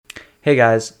Hey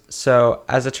guys, so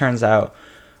as it turns out,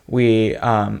 we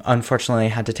unfortunately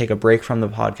had to take a break from the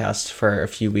podcast for a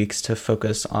few weeks to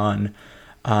focus on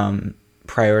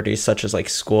priorities such as like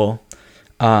school.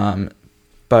 Um,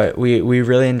 but we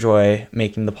really enjoy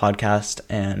making the podcast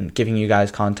and giving you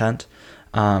guys content.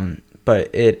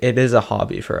 But it is a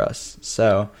hobby for us.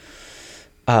 So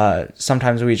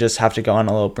sometimes we just have to go on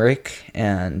a little break,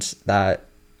 and that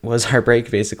was our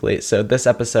break basically. So this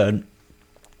episode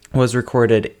was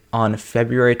recorded on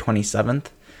February 27th.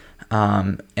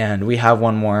 And we have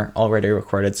one more already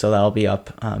recorded, so that'll be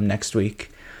up next week.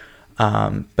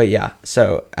 But yeah,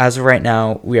 so as of right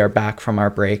now, we are back from our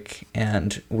break,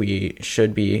 and we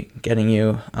should be getting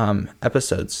you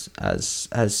episodes as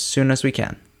soon as we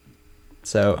can.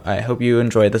 So I hope you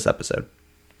enjoy this episode.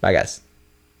 Bye, guys.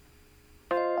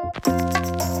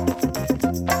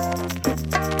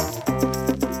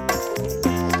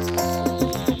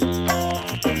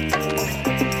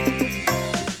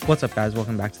 What's up, guys?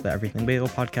 Welcome back to the Everything Bagel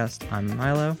podcast. I'm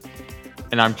Milo.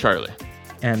 And I'm Charlie.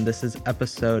 And this is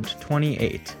episode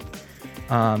 28.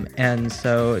 And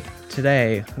so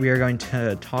today we are going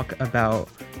to talk about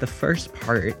the first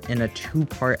part in a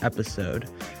two-part episode.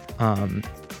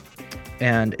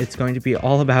 And it's going to be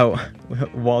all about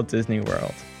Walt Disney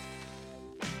World.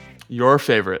 Your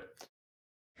favorite.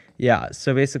 Yeah,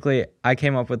 so basically I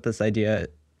came up with this idea.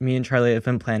 Me and Charlie have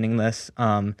been planning this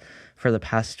for the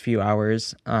past few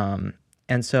hours.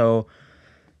 And so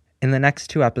in the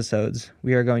next two episodes,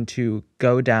 we are going to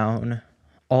go down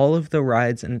all of the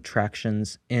rides and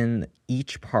attractions in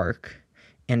each park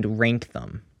and rank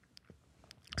them.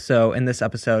 So in this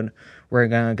episode, we're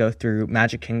going to go through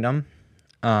Magic Kingdom.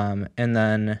 And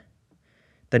then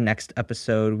the next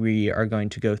episode, we are going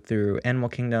to go through Animal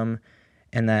Kingdom.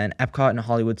 And then Epcot and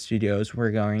Hollywood Studios,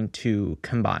 we're going to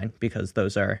combine because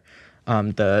those are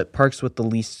the parks with the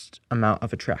least amount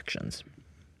of attractions.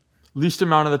 Least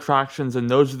amount of attractions, and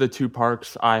those are the two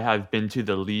parks I have been to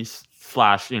the least, /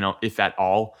 if at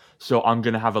all. So I'm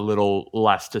going to have a little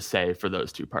less to say for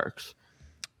those two parks.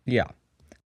 Yeah.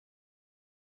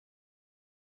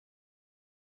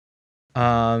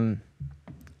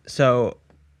 So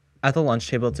at the lunch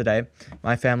table today,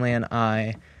 my family and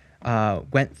I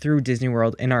went through Disney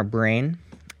World in our brain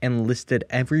and listed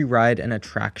every ride and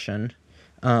attraction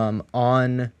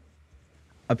on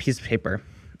a piece of paper.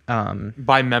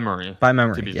 By memory.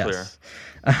 To be yes.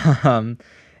 clear.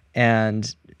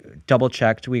 And double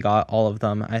checked, we got all of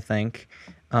them, I think.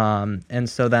 And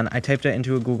so then I typed it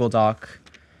into a Google Doc,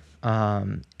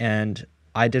 and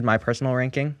I did my personal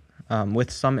ranking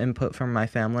with some input from my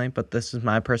family, but this is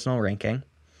my personal ranking.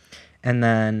 And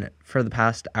then for the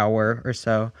past hour or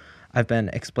so, I've been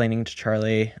explaining to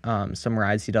Charlie some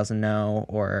rides he doesn't know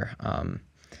or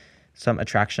some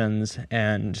attractions,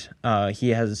 and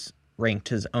he has ranked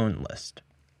his own list.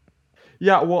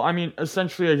 Yeah, well, I mean,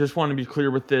 essentially, I just want to be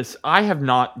clear with this. I have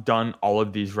not done all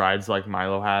of these rides like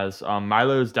Milo has.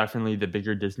 Milo is definitely the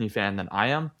bigger Disney fan than I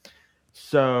am.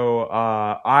 So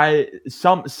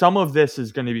some of this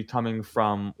is going to be coming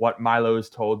from what Milo has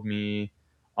told me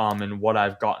and what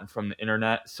I've gotten from the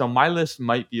internet. So my list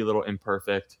might be a little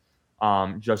imperfect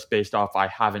just based off I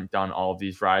haven't done all of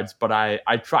these rides. But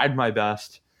I tried my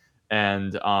best,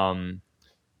 and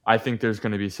I think there's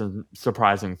going to be some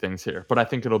surprising things here. But I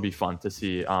think it'll be fun to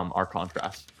see our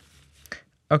contrast.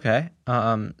 Okay,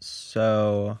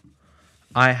 so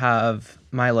I have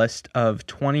my list of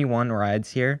 21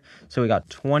 rides here. So we got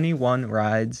 21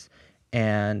 rides,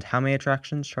 and how many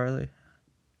attractions, Charlie?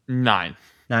 9.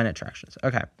 9 attractions.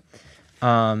 Okay.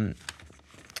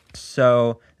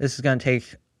 So this is going to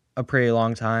take a pretty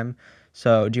long time.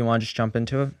 So do you want to just jump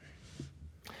into it?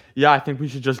 Yeah, I think we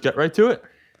should just get right to it.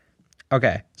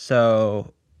 Okay.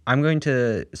 So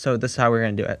so this is how we're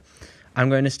going to do it. I'm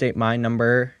going to state my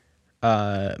number,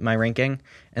 my ranking,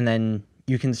 and then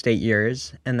you can state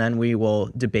yours, and then we will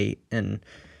debate and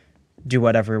do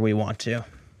whatever we want to.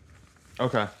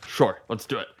 Okay, sure. Let's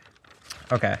do it.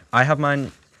 Okay. I have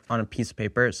mine on a piece of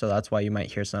paper, so that's why you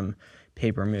might hear some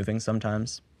paper moving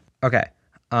sometimes. Okay.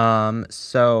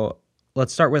 So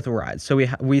let's start with rides. So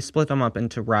we split them up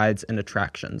into rides and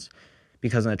attractions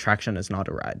because an attraction is not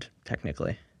a ride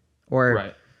technically. Or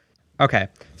right. Okay.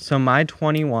 So my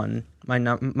 21,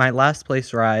 my last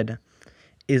place ride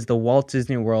is the Walt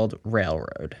Disney World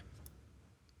Railroad.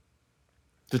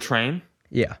 The train?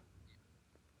 Yeah.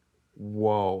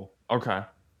 Whoa. Okay.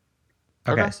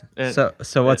 Okay.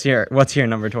 So what's your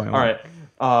number 21? All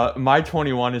right. My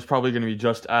 21 is probably going to be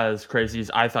just as crazy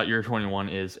as I thought your 21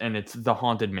 is, and it's the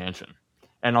Haunted Mansion.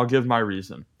 And I'll give my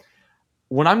reason.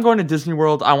 When I'm going to Disney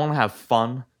World, I want to have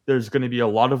fun. There's going to be a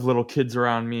lot of little kids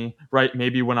around me, right?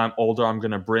 Maybe when I'm older, I'm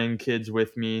going to bring kids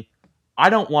with me. I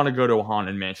don't want to go to a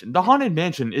haunted mansion. The haunted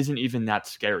mansion isn't even that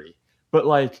scary. But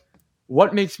like,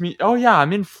 what makes me, oh yeah,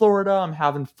 I'm in Florida, I'm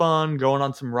having fun, going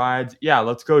on some rides. Yeah,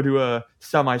 let's go to a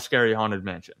semi-scary haunted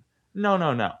mansion. No,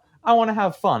 no, no. I want to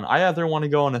have fun. I either want to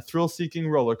go on a thrill-seeking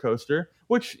roller coaster,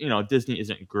 which, Disney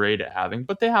isn't great at having,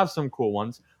 but they have some cool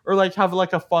ones, or like have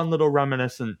like a fun little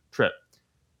reminiscent trip.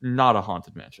 Not a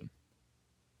haunted mansion.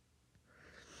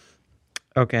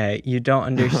 Okay, you don't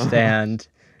understand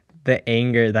the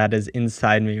anger that is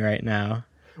inside me right now.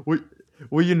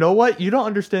 Well, you know what? You don't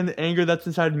understand the anger that's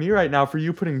inside me right now for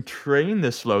you putting train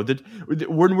this slow.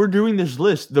 When we're doing this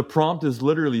list, the prompt is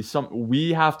literally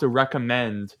we have to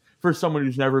recommend for someone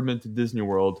who's never been to Disney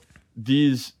World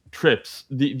these trips,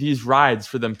 these rides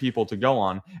for them people to go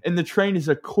on, and the train is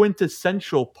a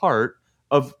quintessential part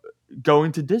of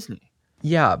going to Disney.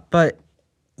 Yeah, but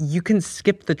you can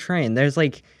skip the train. There's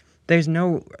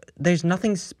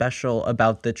nothing special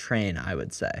about the train, I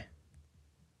would say.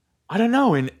 I don't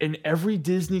know. In every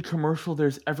Disney commercial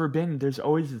there's ever been, there's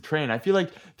always the train. I feel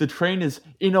like the train is,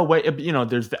 in a way,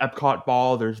 there's the Epcot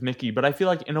ball, there's Mickey, but I feel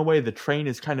like in a way the train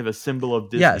is kind of a symbol of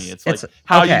Disney. Yes, it's like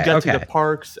how you get to the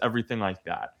parks, everything like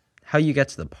that. How you get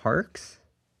to the parks?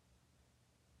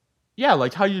 Yeah,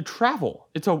 like how you travel.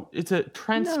 It's a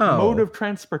mode of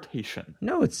transportation.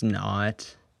 No, it's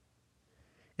not.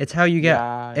 It's how you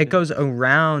get. It goes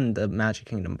around the Magic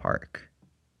Kingdom park.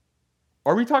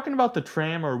 Are we talking about the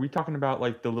tram, or are we talking about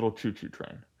like the little choo-choo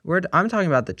train? I'm talking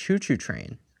about the choo-choo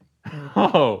train.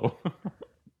 Oh.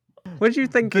 What did you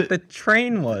think the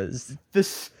train was? The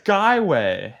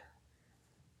Skyway.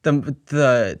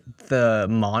 The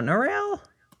monorail?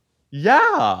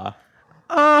 Yeah.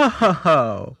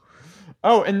 Oh.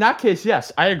 Oh, in that case,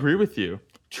 yes, I agree with you.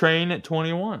 Train at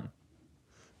 21.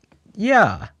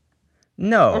 Yeah.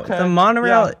 No, okay. The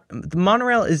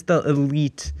monorail is the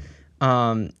elite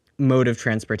mode of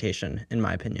transportation, in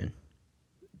my opinion.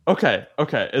 Okay.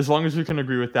 As long as we can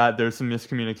agree with that, there's some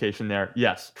miscommunication there.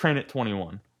 Yes, train at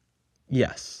 21.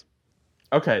 Yes.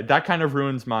 Okay, that kind of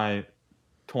ruins my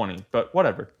 20, but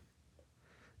whatever.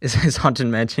 Is Haunted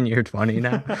Mansion year 20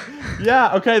 now?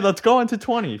 Yeah, okay, let's go into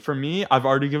 20. For me, I've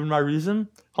already given my reason.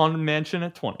 Haunted Mansion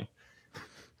at 20.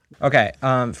 Okay,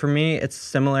 for me, it's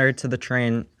similar to the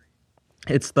train.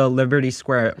 It's the Liberty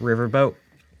Square riverboat.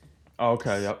 Oh,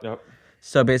 okay, yep.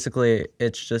 So basically,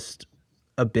 it's just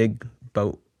a big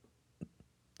boat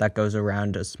that goes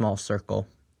around a small circle.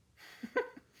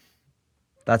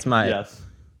 That's my... Yes.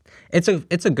 It's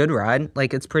a good ride.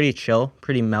 Like, it's pretty chill,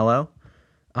 pretty mellow.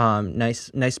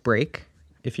 Nice break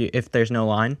if there's no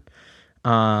line.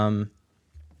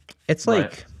 It's like...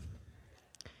 Right.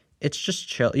 It's just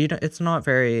chill. It's not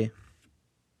very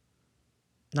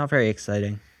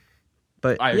exciting.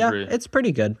 But I agree. It's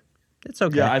pretty good. It's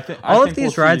okay. Yeah, I think all of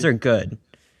these rides are good.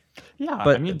 Yeah,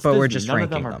 but we're just None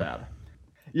ranking of them. Are bad.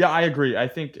 Yeah, I agree. I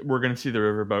think we're going to see the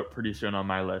riverboat pretty soon on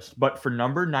my list. But for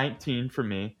number 19 for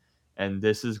me, and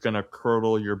this is going to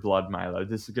curdle your blood, Milo.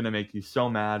 This is going to make you so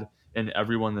mad, and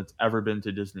everyone that's ever been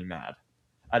to Disney mad.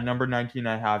 At number 19,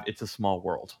 I have It's a Small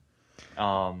World.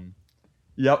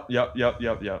 Yep.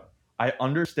 I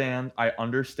understand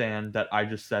that I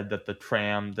just said that the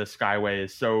tram, the Skyway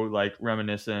is so like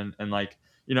reminiscent and like,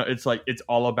 it's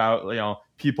all about,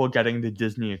 people getting the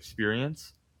Disney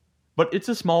experience. But It's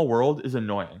a Small World is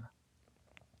annoying.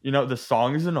 The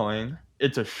song is annoying.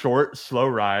 It's a short, slow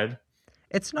ride.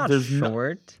 It's not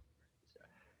short.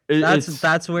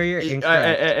 That's where you're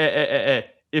incorrect.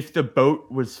 If the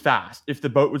boat was fast, if the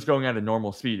boat was going at a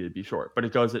normal speed, it'd be short. But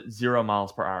it goes at 0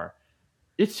 miles per hour.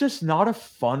 It's just not a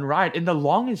fun ride. And the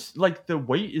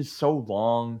wait is so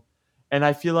long. And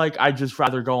I feel like I'd just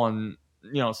rather go on,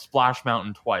 Splash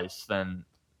Mountain twice than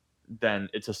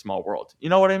It's a Small World. You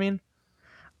know what I mean?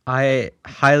 I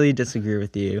highly disagree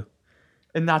with you.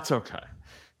 And that's okay.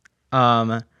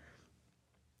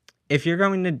 If you're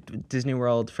going to Disney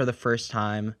World for the first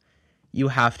time, you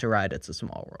have to ride It's a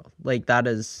Small World. Like, that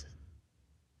is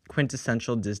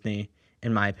quintessential Disney,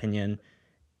 in my opinion.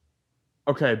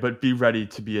 Okay, but be ready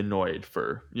to be annoyed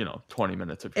for, 20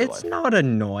 minutes of your life. It's not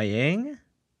annoying.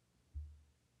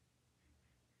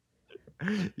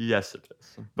 Yes, it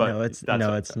is. But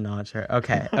no, it's not. Sure.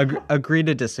 Okay, agree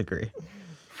to disagree.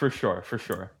 For sure.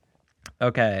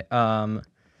 Okay,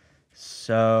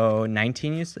 so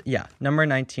 19, number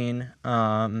 19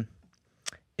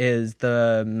 is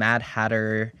the Mad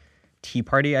Hatter Tea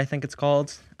Party, I think it's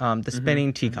called. The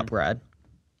spinning teacup ride.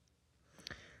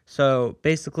 So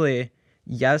basically,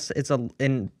 yes, it's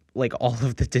in like all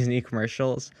of the Disney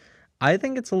commercials. I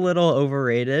think it's a little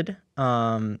overrated.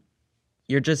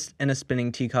 You're just in a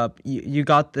spinning teacup. You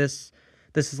got this.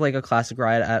 This is like a classic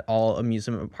ride at all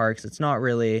amusement parks. It's not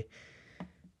really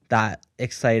that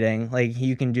exciting. Like,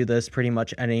 you can do this pretty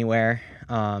much anywhere.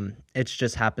 It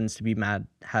just happens to be Mad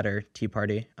Hatter Tea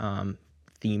Party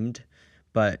themed,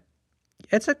 but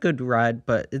it's a good ride,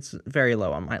 but it's very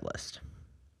low on my list.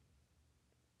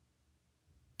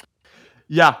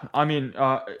 Yeah, I mean,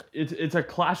 it's a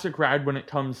classic ride when it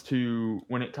comes to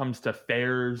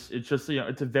fairs. It's just,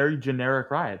 it's a very generic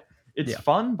ride. It's Yeah.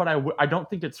 fun, but I don't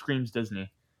think it screams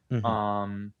Disney.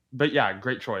 Hmm. But yeah,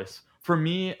 great choice for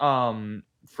me.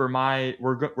 For my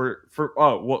we're for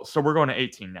oh well, so we're going to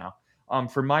 18 now.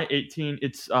 For my 18,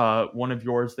 it's one of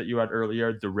yours that you had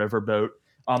earlier, the riverboat.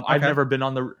 Okay. I've never been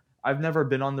on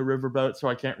the riverboat, so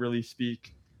I can't really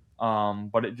speak.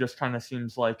 But it just kind of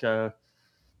seems like a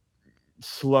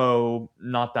slow,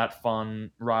 not that fun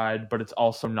ride, but it's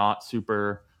also not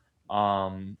super,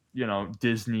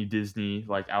 Disney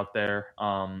like out there.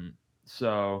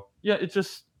 So yeah, it's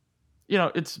just,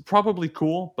 it's probably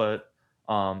cool, but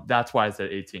that's why it's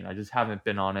at 18. I just haven't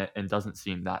been on it and doesn't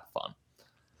seem that fun.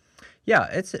 Yeah,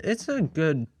 it's a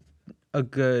good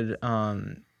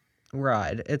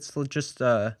ride. It's just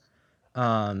a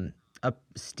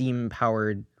steam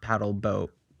powered paddle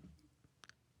boat.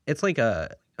 It's like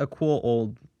a cool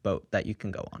old boat that you can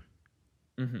go on.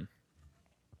 Hmm.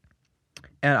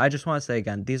 And I just want to say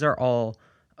again, these are all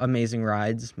amazing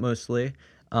rides mostly.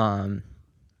 Um,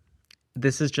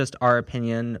 this is just our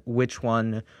opinion. Which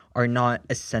one are not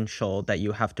essential that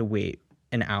you have to wait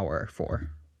an hour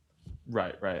for?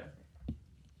 Right, right.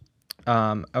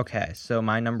 Okay, so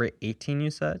my number 18, you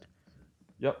said.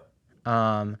 Yep.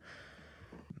 Um,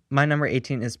 my number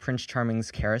 18 is Prince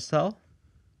Charming's Carousel.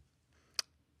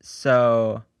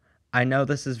 So I know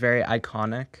this is very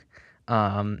iconic.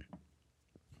 Um,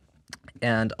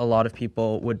 and a lot of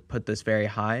people would put this very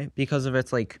high because of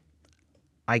its like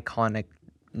iconic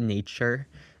nature.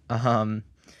 Um,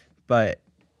 but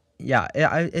yeah,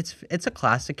 it's a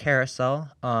classic carousel.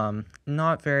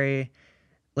 Not very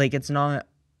like it's not.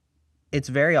 It's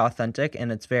very authentic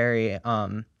and it's very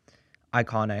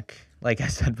iconic. Like I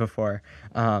said before,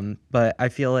 but I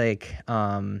feel like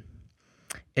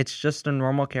it's just a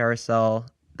normal carousel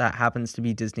that happens to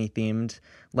be Disney themed,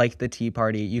 like the Tea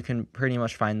Party. You can pretty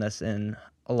much find this in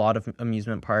a lot of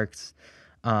amusement parks.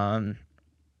 Um,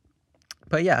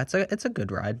 but yeah, it's a good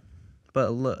ride,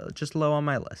 but just low on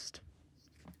my list.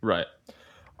 Right.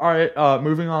 All right.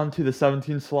 Moving on to the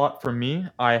 17 slot for me,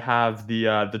 I have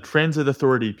the Transit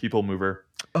Authority People Mover.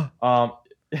 Oh, Um,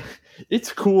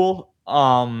 it's cool.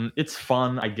 It's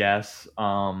fun, I guess.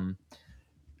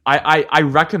 I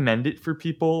recommend it for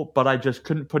people, but I just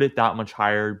couldn't put it that much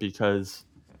higher because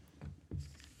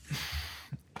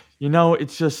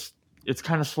it's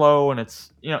kind of slow and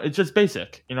it's just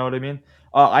basic. You know what I mean?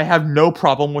 I have no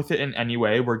problem with it in any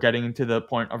way. We're getting to the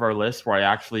point of our list where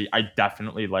I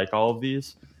definitely like all of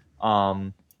these.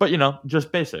 But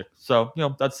just basic. So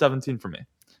that's 17 for me.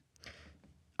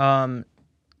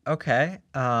 okay.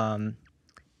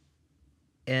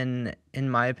 In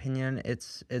my opinion,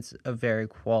 it's a very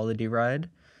quality ride.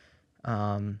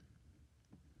 Um,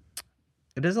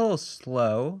 it is a little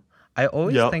slow. I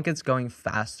always Yep. think it's going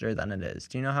faster than it is.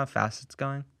 Do you know how fast it's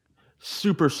going?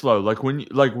 Super slow. Like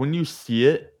when you see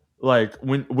it, like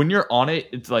when you're on it,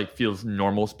 it's like feels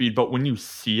normal speed, but when you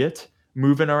see it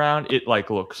moving around, it like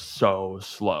looks so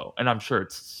slow. And I'm sure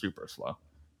it's super slow.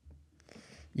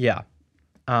 Yeah.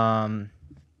 Um,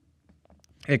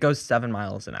 it goes 7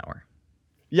 miles an hour.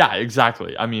 Yeah,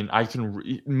 exactly. I mean,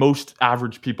 most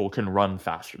average people can run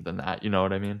faster than that, you know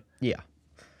what I mean? Yeah.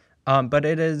 But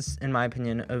it is, in my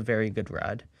opinion, a very good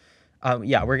ride.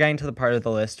 Yeah, we're getting to the part of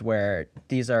the list where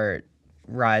these are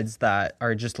rides that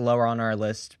are just lower on our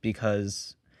list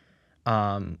because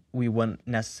we wouldn't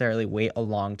necessarily wait a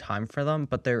long time for them,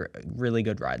 but they're really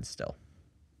good rides still.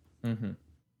 Mhm.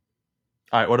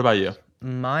 All right, what about you?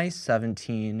 My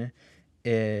 17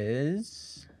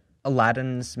 is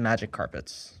Aladdin's Magic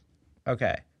Carpets.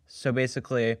 Okay, so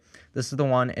basically, this is the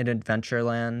one in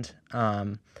Adventureland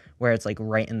where it's like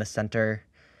right in the center.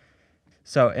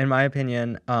 So, in my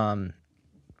opinion,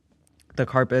 the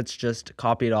carpets just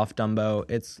copied off Dumbo.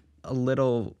 It's a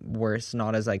little worse,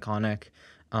 not as iconic.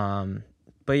 Um,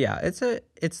 but yeah, it's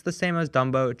the same as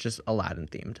Dumbo, just Aladdin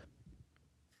themed.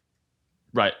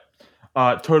 Right.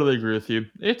 Totally agree with you.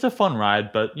 It's a fun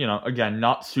ride, but again,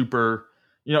 not super.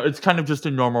 It's kind of just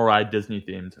a normal ride, Disney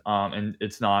themed, and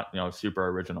it's not super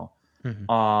original. Hmm.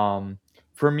 Um,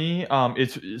 for me,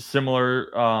 it's similar,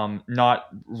 not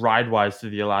ride wise to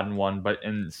the Aladdin one, but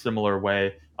in similar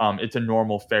way. It's a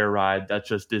normal fair ride that's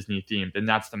just Disney themed, and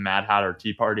that's the Mad Hatter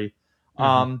Tea Party. Hmm.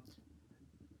 Um,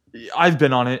 I've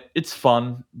been on it. It's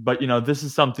fun, but this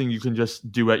is something you can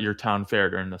just do at your town fair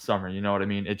during the summer. You know what I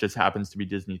mean? It just happens to be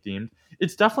Disney themed.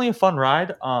 It's definitely a fun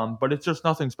ride, but it's just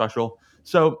nothing special.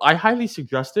 So I highly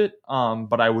suggest it,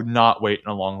 but I would not wait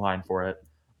in a long line for it.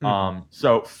 Hmm.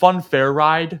 So fun fair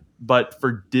ride, but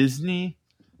for Disney,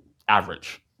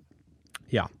 average.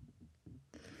 Yeah.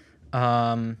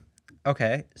 Um,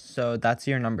 okay, so that's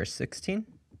your number 16.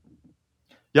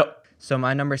 Yep. So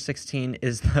my number 16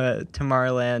 is the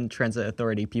Tomorrowland Transit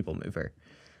Authority People Mover.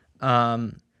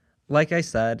 Um, like I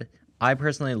said, I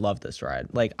personally love this ride.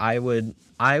 Like I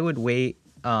would wait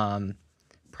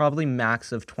probably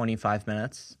max of 25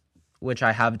 minutes, which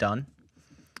I have done.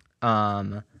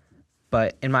 Um,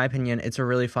 but in my opinion, it's a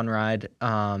really fun ride.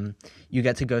 You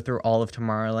get to go through all of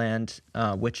Tomorrowland,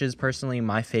 which is personally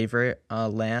my favorite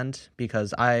land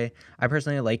because I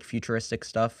personally like futuristic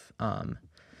stuff.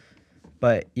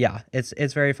 But yeah,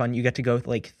 it's very fun. You get to go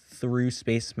like through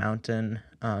Space Mountain.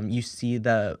 You see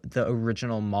the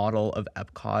original model of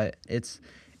Epcot. It's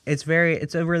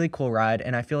a really cool ride,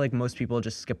 and I feel like most people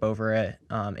just skip over it.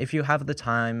 If you have the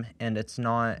time and it's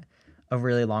not a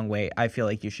really long wait, I feel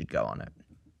like you should go on it.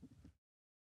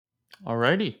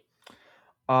 Alrighty.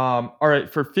 All right,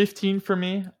 for 15 for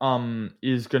me,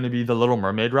 is going to be the Little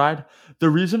Mermaid ride.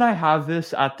 The reason I have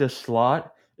this at this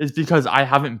slot is because I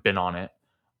haven't been on it.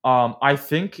 I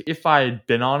think if I had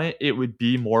been on it, it would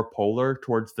be more polar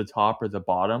towards the top or the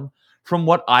bottom. From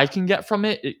what I can get from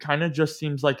it, it kind of just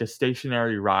seems like a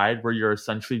stationary ride where you're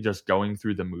essentially just going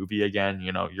through the movie again.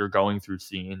 You're going through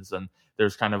scenes and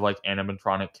there's kind of like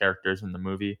animatronic characters in the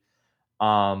movie.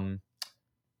 Um,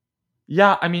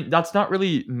 yeah, I mean, that's not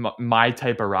really my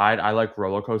type of ride. I like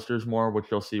roller coasters more, which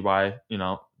you'll see why,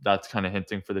 that's kind of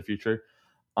hinting for the future.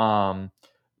 Um,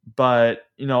 but,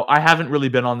 I haven't really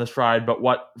been on this ride, but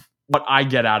what I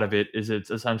get out of it is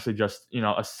it's essentially just,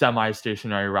 a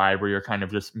semi-stationary ride where you're kind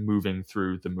of just moving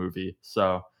through the movie.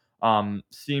 So,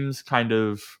 seems kind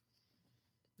of,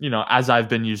 as I've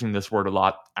been using this word a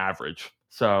lot, average.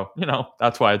 So,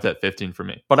 that's why it's at 15 for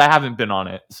me. But I haven't been on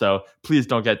it. So please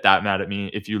don't get that mad at me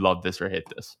if you love this or hate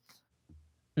this.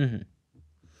 Hmm.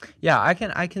 Yeah, I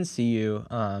can see you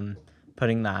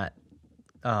putting that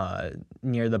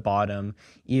near the bottom,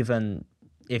 even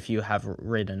if you have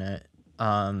ridden it.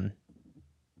 Um,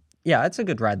 yeah, it's a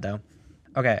good ride though.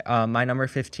 Okay, my number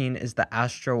 15 is the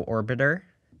Astro Orbiter.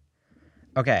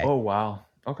 Okay, Oh, wow.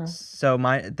 Okay. so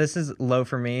this is low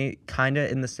for me, kind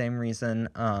of in the same reason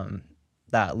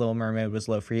that Little Mermaid was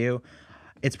low for you.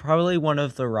 It's probably one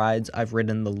of the rides I've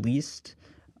ridden the least.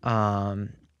 Um,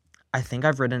 I think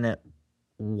I've ridden it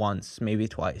once, maybe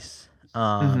twice.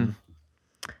 Hmm.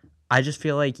 I just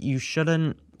feel like you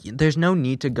shouldn't. There's no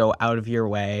need to go out of your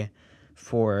way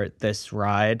for this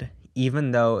ride,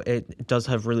 even though it does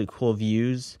have really cool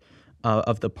views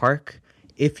of the park.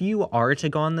 If you are to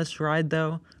go on this ride,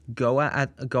 though, go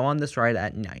on this ride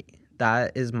at night.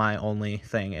 That is my only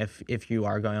thing. If you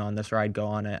are going on this ride, go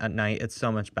on it at night. It's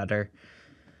so much better.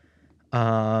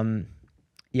 Um,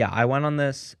 yeah, I went on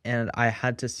this and I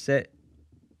had to sit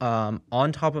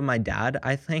on top of my dad,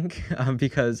 I think,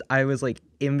 because I was like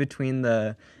in between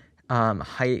the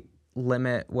height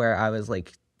limit where I was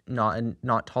like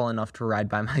not tall enough to ride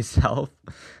by myself.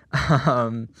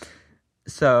 um,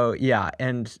 so yeah,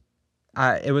 and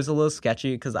it was a little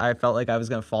sketchy because I felt like I was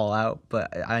gonna fall out,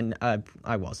 but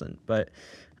I wasn't. But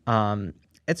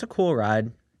it's a cool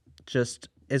ride. Just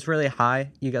it's really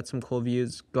high. You get some cool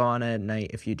views. Go on it at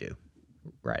night if you do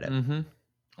ride it. Hmm.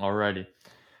 Alrighty.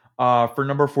 For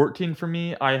number 14 for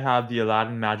me, I have the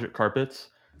Aladdin Magic Carpets.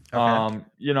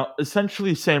 Okay.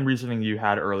 Essentially same reasoning you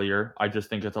had earlier. I just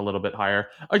think it's a little bit higher.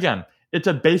 Again, it's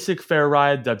a basic fair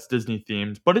ride that's Disney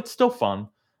themed, but it's still fun.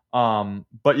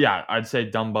 But yeah, I'd say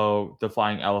Dumbo, the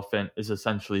Flying Elephant, is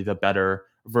essentially the better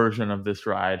version of this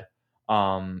ride.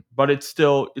 But it's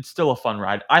still a fun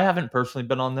ride. I haven't personally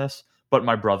been on this, but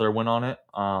my brother went on it.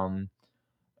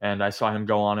 And I saw him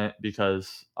go on it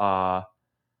because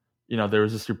there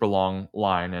was a super long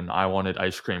line and I wanted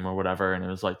ice cream or whatever. And it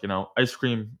was like, ice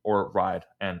cream or ride.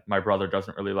 And my brother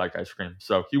doesn't really like ice cream.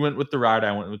 So he went with the ride.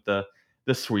 I went with the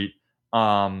sweet.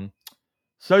 Um,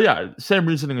 so yeah, same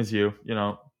reasoning as you,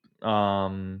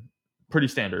 pretty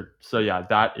standard. So yeah,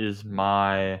 that is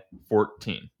my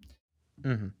 14.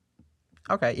 Hmm.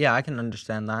 Okay, yeah, I can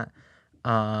understand that.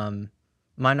 Um,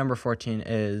 my number 14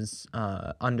 is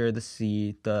Under the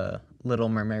Sea, the Little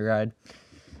Mermaid ride.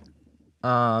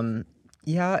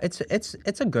 Yeah,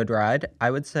 it's a good ride. I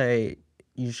would say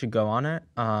you should go on it.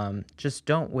 Just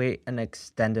don't wait an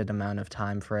extended amount of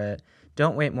time for it.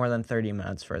 Don't wait more than 30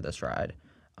 minutes for this ride.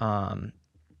 Um,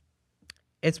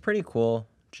 it's pretty cool.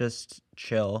 Just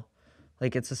chill.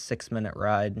 Like it's a 6-minute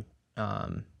ride.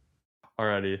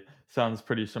 Already sounds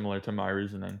pretty similar to my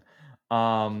reasoning.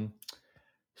 Um,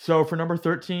 so for number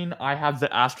 13, I have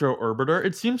the Astro Orbiter.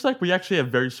 It seems like we actually have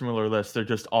very similar lists. They're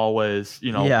just always,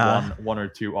 Yeah. one or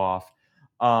two off.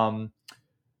 Um,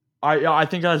 I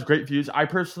think it has great views. I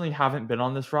personally haven't been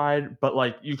on this ride, but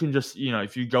like you can just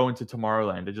if you go into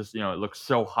Tomorrowland, it just it looks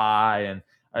so high, and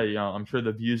I'm sure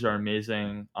the views are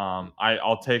amazing.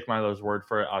 I'll take Milo's word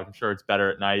for it. I'm sure it's better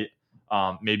at night.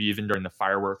 Maybe even during the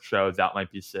fireworks show, that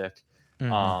might be sick.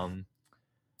 Hmm. Um,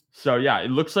 so yeah, it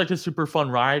looks like a super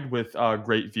fun ride with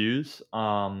great views.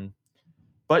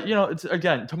 But it's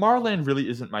again, Tomorrowland really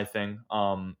isn't my thing.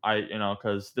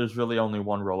 Because there's really only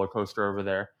one roller coaster over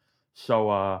there,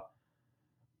 so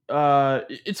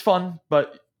it's fun,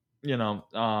 but you know,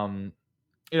 um,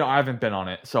 I haven't been on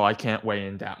it, so I can't weigh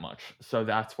in that much. So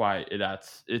that's why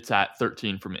it's at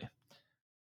 13 for me.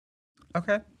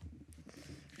 Okay.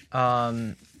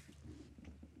 Um.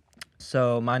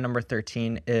 So my number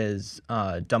 13 is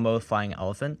Dumbo the Flying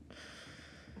Elephant.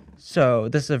 So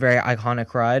this is a very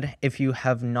iconic ride. If you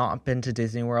have not been to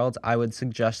Disney World, I would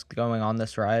suggest going on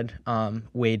this ride.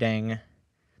 Waiting.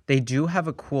 They do have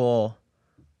a cool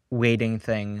waiting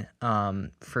thing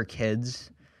for kids.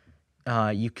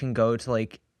 You can go to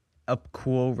like a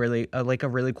cool, like a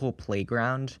really cool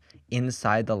playground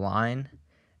inside the line,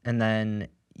 and then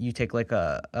you take like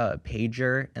a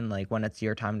pager, and like when it's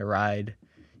your time to ride,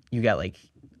 you get like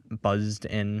buzzed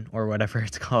in or whatever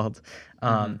it's called,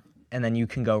 Mm-hmm. and then you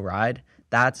can go ride.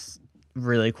 That's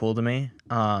really cool to me.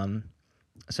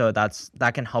 So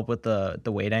that can help with the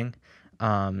waiting,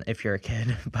 if you're a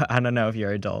kid, but I don't know if you're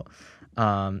an adult.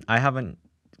 I haven't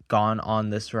gone on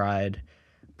this ride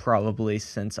probably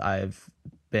since I've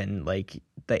been like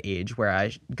the age where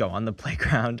I go on the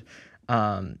playground.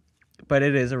 But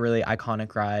it is a really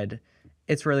iconic ride.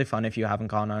 It's really fun if you haven't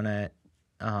gone on it.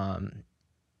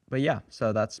 But yeah,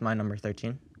 so that's my number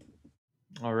 13.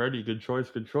 Alrighty, good choice,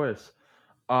 good choice.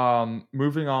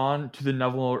 Moving on to the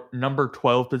number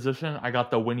 12 position, I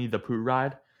got the Winnie the Pooh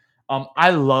ride.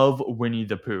 I love Winnie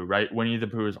the Pooh, right? Winnie the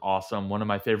Pooh is awesome. One of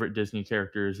my favorite Disney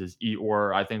characters is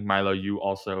Eeyore. I think Milo, you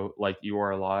also like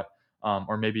Eeyore a lot.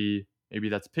 Or maybe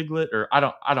that's Piglet, or I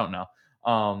don't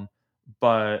know.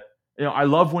 But I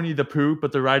love Winnie the Pooh,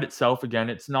 but the ride itself, again,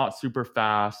 it's not super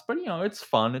fast, but it's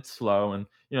fun, it's slow, and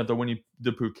the Winnie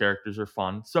the Pooh characters are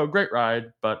fun. So great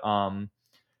ride, but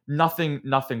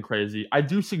nothing crazy. I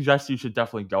do suggest you should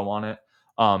definitely go on it.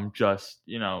 Just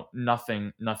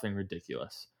nothing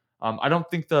ridiculous. I don't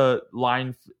think the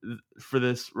line for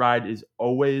this ride is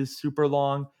always super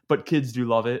long, but kids do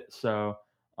love it. So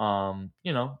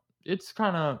it's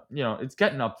kind of it's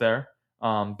getting up there.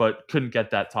 But couldn't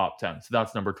get that top 10. So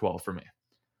that's number 12 for me.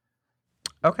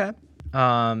 Okay.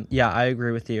 Yeah, I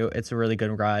agree with you. It's a really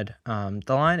good ride. The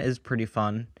line is pretty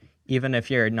fun, even if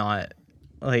you're not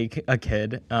like a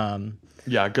kid.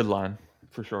 Yeah, good line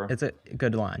for sure. It's a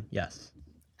good line. Yes.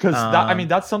 Because Um,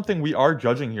 that's something we are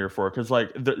judging here for. Because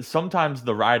like sometimes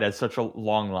the ride has such a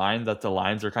long line that the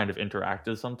lines are kind of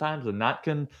interactive sometimes, and that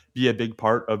can be a big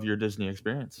part of your Disney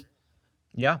experience.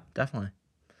 yeah, definitely.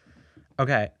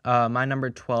 Okay. My number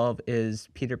 12 is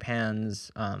Peter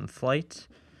Pan's Flight.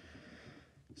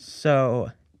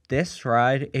 So this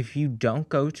ride, if you don't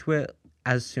go to it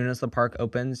as soon as the park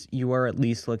opens, you are at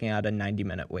least looking at a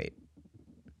 90-minute wait.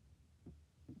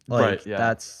 Right. Like Yeah.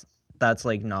 that's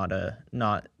like not a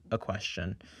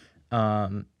question.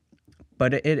 Um,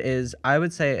 but it is, I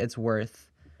would say it's worth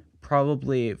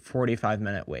probably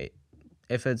 45-minute wait.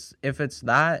 If it's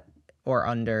that or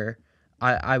under,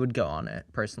 I would go on it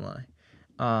personally.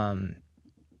 Um,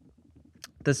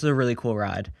 this is a really cool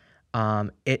ride.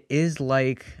 It is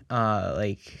like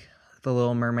the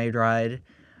Little Mermaid ride,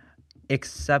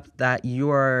 except that you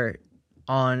are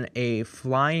on a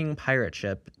flying pirate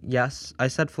ship. Yes, I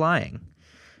said flying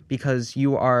because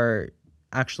you are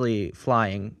actually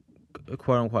flying,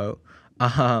 quote unquote.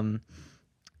 Um,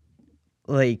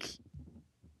 like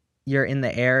you're in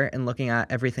the air and looking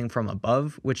at everything from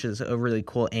above, which is a really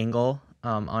cool angle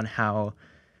on how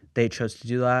they chose to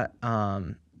do that.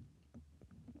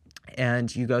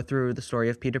 And you go through the story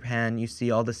of Peter Pan. You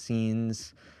see all the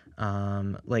scenes.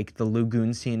 Like the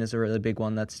lagoon scene is a really big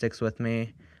one that sticks with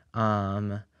me.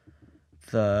 The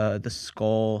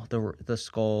skull, the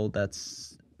skull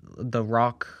that's the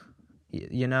rock.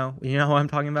 You know what I'm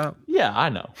talking about. Yeah, I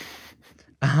know.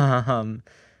 Um,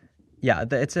 yeah,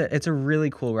 it's a really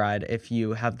cool ride. If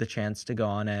you have the chance to go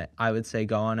on it, I would say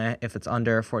go on it if it's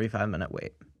under a 45-minute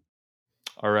wait.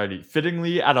 Alrighty.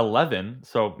 Fittingly at 11,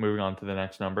 so moving on to the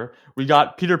next number, we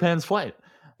got Peter Pan's Flight.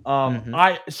 Mm-hmm.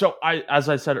 As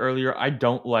I said earlier, I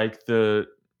don't like the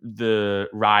the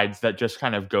rides that just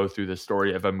kind of go through the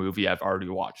story of a movie I've already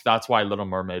watched. That's why Little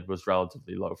Mermaid was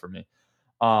relatively low for me.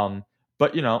 Um,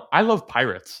 but I love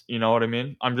pirates. You know what I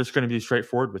mean? I'm just going to be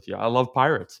straightforward with you. I love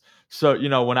pirates. So,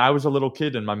 when I was a little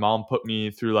kid and my mom put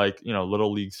me through like,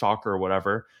 little league soccer or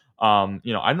whatever, I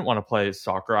didn't want to play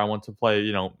soccer. I want to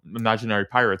play, imaginary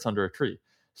pirates under a tree.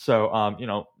 So,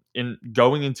 in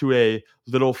going into a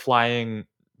little flying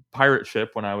pirate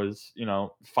ship when I was,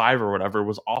 5 or whatever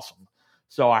was awesome.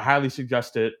 So I highly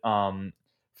suggest it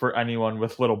for anyone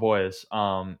with little boys.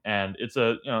 And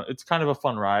it's kind of a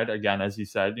fun ride. Again, as you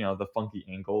said, the funky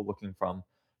angle looking from,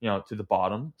 to the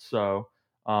bottom. So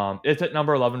it's at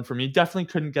number 11 for me. Definitely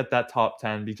couldn't get that top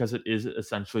 10 because it is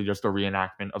essentially just a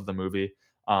reenactment of the movie.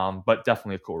 But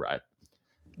definitely a cool ride.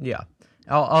 Yeah.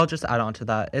 I'll just add on to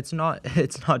that. It's not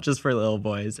just for little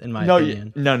boys, in my No,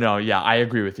 opinion. no, yeah, I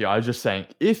agree with you. I was just saying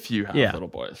if you have little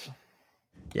boys.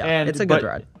 Yeah, it's a good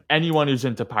ride. Anyone who's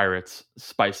into pirates,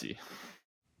 spicy.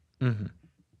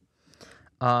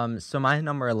 Mm-hmm. So my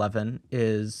number 11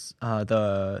 is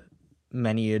the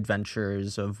Many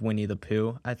Adventures of Winnie the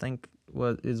Pooh, I think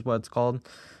what it's called.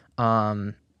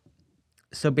 So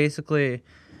basically,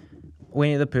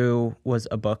 Winnie the Pooh was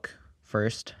a book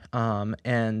first,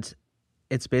 and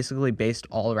it's basically based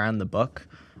all around the book,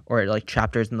 or like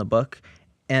chapters in the book.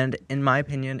 And in my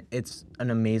opinion, it's an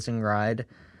amazing ride.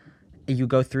 You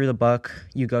go through the book,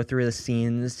 you go through the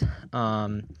scenes,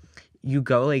 you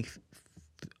go like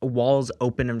walls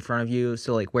open in front of you,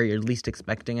 so like where you're least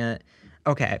expecting it.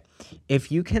 Okay,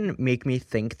 if you can make me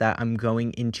think that I'm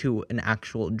going into an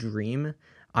actual dream,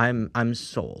 I'm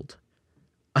sold.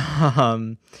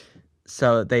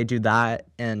 So they do that,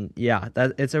 and yeah,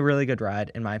 it's a really good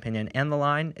ride in my opinion. And the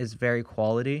line is very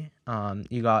quality.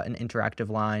 You got an interactive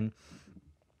line.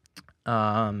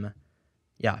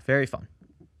 Yeah, very fun.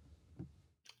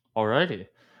 Alrighty.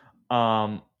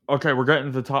 Okay, we're getting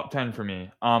to the top 10 for me.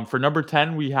 For number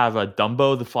 10, we have a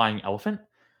Dumbo the Flying Elephant.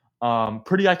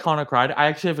 Pretty iconic ride. I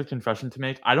actually have a confession to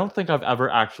make. I don't think I've ever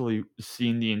actually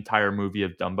seen the entire movie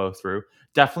of Dumbo through.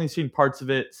 Definitely seen parts of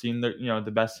it, seen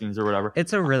the best scenes or whatever.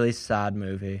 It's a really sad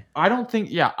movie. I don't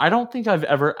think I've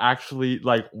ever actually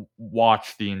like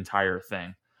watched the entire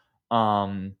thing.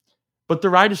 But the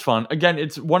ride is fun. Again,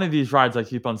 it's one of these rides I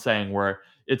keep on saying where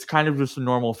it's kind of just a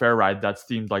normal fair ride that's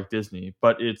themed like Disney,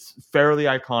 but it's fairly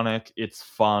iconic. It's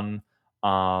fun.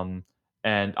 And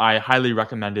I highly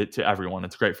recommend it to everyone.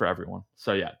 It's great for everyone.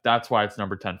 So yeah, that's why it's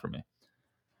number 10 for me.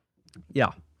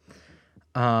 Yeah.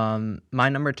 My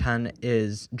number 10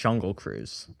 is Jungle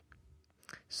Cruise.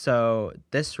 So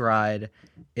this ride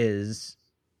is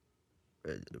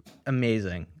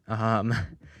amazing.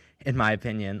 In my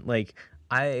opinion, like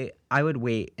I would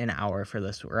wait an hour for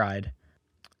this ride.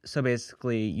 So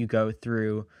basically you go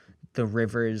through the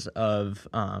rivers of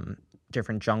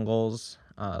different jungles,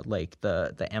 like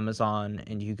the Amazon,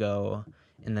 and you go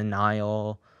in the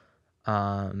Nile,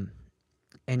 and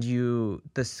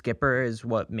the skipper is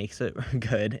what makes it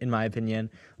good in my opinion.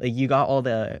 Like you got all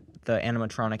the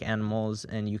animatronic animals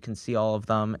and you can see all of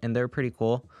them and they're pretty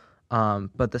cool.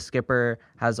 But the skipper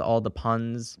has all the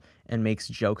puns and makes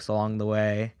jokes along the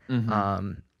way.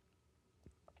 Mm-hmm.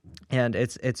 And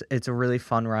it's a really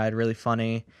fun ride, really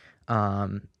funny.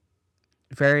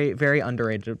 Very, very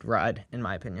underrated ride in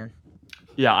my opinion.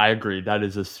 Yeah, I agree. That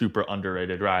is a super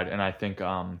underrated ride. And I think,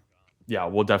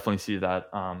 we'll definitely see that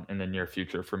in the near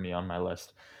future for me on my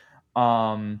list.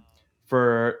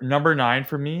 For number 9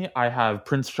 for me, I have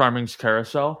Prince Charming's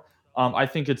Carousel. I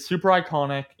think it's super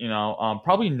iconic,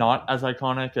 probably not as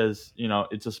iconic as,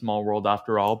 It's a Small World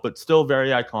after all, but still very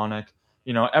iconic.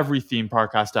 Every theme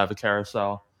park has to have a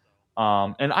carousel.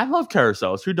 And I love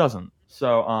carousels. Who doesn't?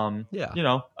 So,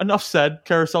 enough said.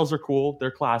 Carousels are cool.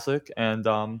 They're classic. And,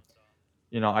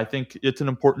 I think it's an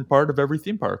important part of every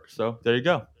theme park. So there you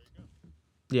go.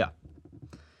 Yeah.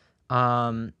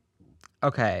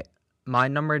 Okay. My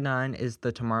number 9 is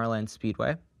the Tomorrowland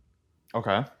Speedway.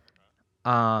 Okay.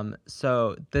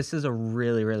 So this is a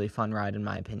really, really fun ride in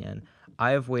my opinion.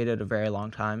 I have waited a very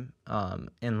long time,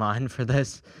 in line for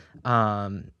this,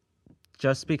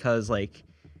 just because like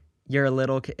you're a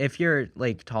little, if you're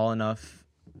like tall enough,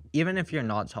 even if you're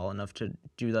not tall enough to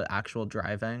do the actual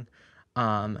driving,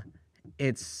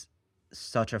 it's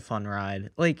such a fun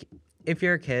ride. Like if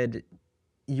you're a kid,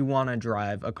 you want to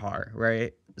drive a car,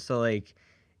 right? So like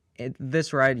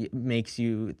this ride makes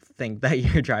you think that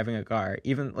you're driving a car,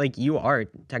 even like you are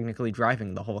technically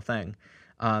driving the whole thing.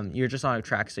 You're just on a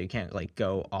track, so you can't like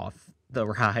go off the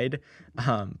ride,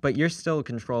 but you're still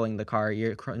controlling the car.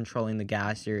 You're controlling the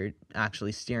gas. You're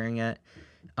actually steering it.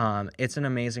 It's an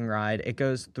amazing ride. It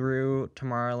goes through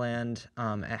Tomorrowland.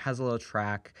 It has a little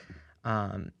track.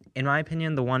 In my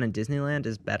opinion, the one in Disneyland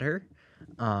is better.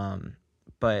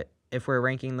 But if we're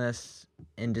ranking this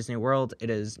in Disney World, it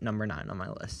is number 9 on my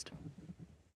list.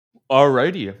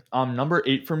 Alrighty. Number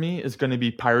 8 for me is going to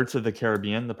be Pirates of the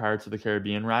Caribbean, the Pirates of the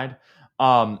Caribbean ride.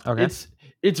 Okay.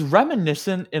 It's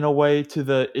reminiscent in a way to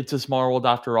the It's a Small World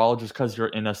After All, just because you're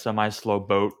in a semi-slow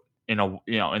boat in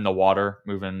the water,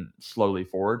 moving slowly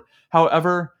forward.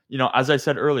 However, as I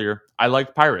said earlier, I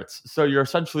like pirates, so you're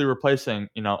essentially replacing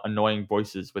annoying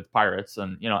voices with pirates,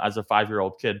 and as a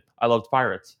 5-year-old kid, I loved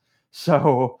pirates.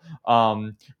 So,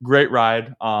 great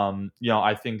ride.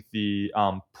 I think the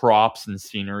props and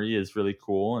scenery is really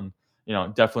cool, and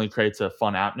definitely creates a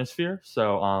fun atmosphere.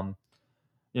 So,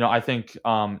 I think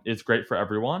it's great for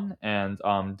everyone, and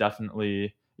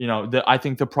definitely, I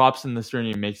think the props in the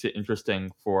journey makes it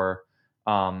interesting for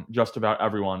just about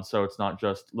everyone. So it's not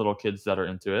just little kids that are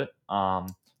into it.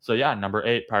 So yeah, number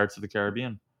 8, Pirates of the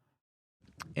Caribbean.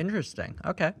 Interesting.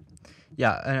 Okay.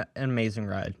 Yeah, an amazing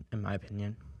ride, in my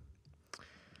opinion.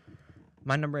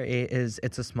 My number 8 is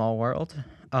It's a Small World.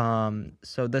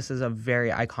 So this is a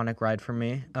very iconic ride for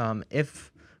me.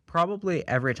 If probably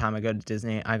every time I go to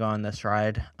Disney, I go on this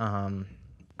ride. I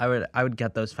would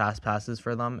get those fast passes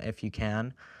for them if you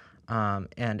can.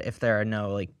 And if there are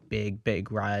no like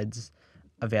big rides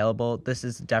available, this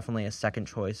is definitely a second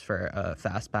choice for a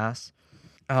fast pass.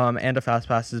 And a fast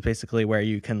pass is basically where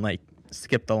you can like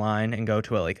skip the line and go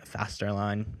to a faster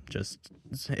line, just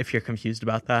if you're confused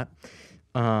about that.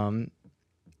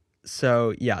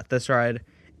 So yeah, this ride,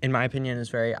 in my opinion, is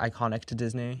very iconic to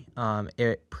Disney.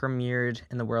 It premiered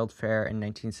in the World Fair in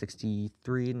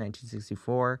 1963,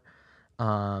 1964.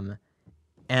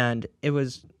 And it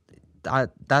was,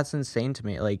 that's insane to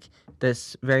me. Like,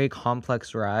 this very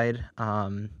complex ride,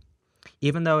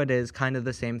 even though it is kind of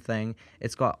the same thing,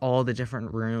 it's got all the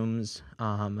different rooms.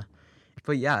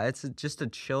 But yeah, it's just a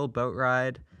chill boat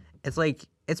ride.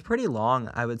 It's pretty long,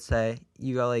 I would say.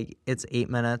 You go it's 8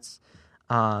 minutes.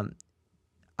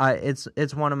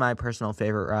 It's one of my personal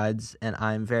favorite rides, and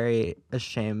I'm very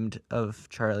ashamed of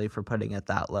Charlie for putting it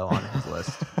that low on his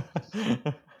list.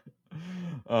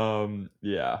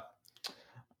 Yeah.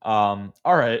 All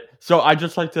right. So I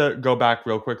just like to go back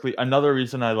real quickly. Another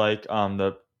reason I like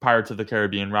the Pirates of the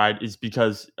Caribbean ride is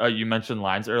because you mentioned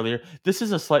lines earlier. This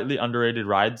is a slightly underrated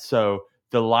ride, so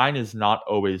the line is not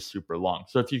always super long.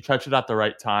 So if you catch it at the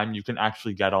right time, you can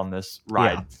actually get on this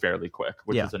ride fairly quick,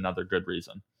 which is another good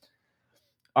reason.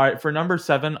 All right, for number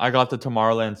 7, I got the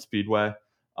Tomorrowland Speedway.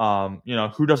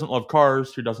 Who doesn't love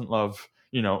cars? Who doesn't love,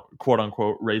 quote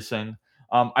unquote racing?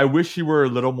 I wish you were a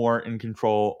little more in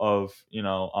control of,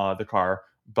 the car,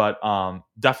 but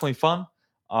definitely fun.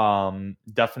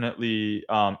 Definitely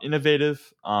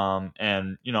innovative,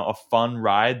 and a fun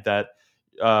ride that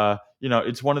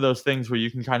it's one of those things where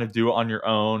you can kind of do it on your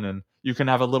own, and you can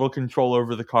have a little control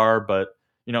over the car, but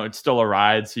it's still a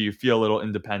ride, so you feel a little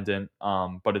independent,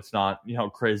 but it's not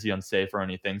crazy unsafe or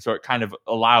anything. So it kind of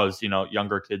allows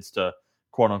younger kids to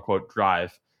quote unquote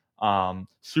drive.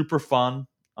 Super fun.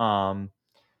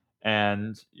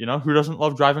 And who doesn't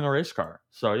love driving a race car?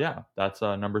 So yeah, that's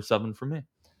number 7 for me.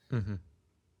 Mm-hmm.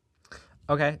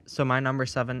 Okay, so my number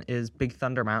 7 is Big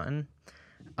Thunder Mountain.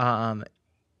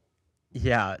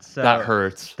 Yeah, so that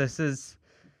hurts. This is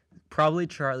probably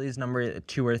Charlie's number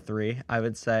 2 or 3, I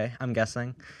would say. I'm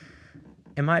guessing.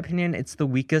 In my opinion, it's the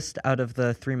weakest out of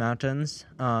the 3 mountains.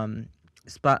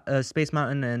 Space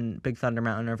Mountain and Big Thunder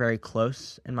Mountain are very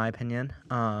close, in my opinion.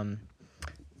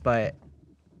 But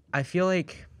I feel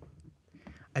like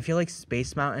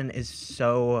Space Mountain is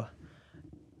so.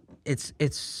 It's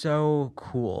so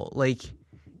cool. Like,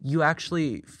 you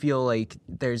actually feel like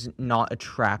there's not a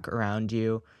track around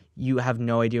you. You have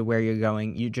no idea where you're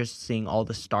going. You're just seeing all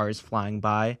the stars flying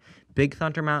by. Big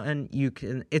Thunder Mountain,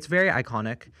 it's very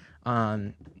iconic.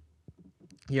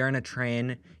 You're in a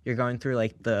train. You're going through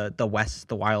the West,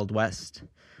 the Wild West.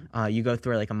 You go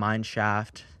through a mine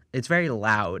shaft. It's very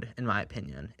loud, in my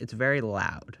opinion. It's very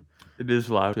loud. It is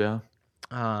loud, yeah.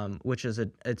 Which is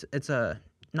it's a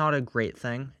not a great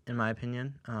thing, in my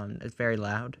opinion. It's very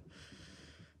loud.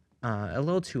 A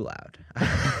little too loud.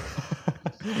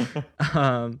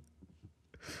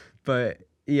 But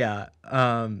yeah,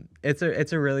 it's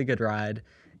a really good ride,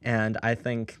 and I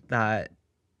think that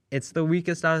it's the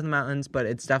weakest out of the mountains, but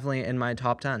it's definitely in my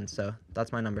top 10. So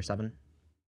that's my number 7.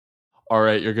 All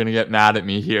right, you're gonna get mad at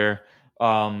me here.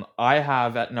 I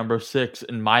have at number 6,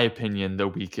 in my opinion, the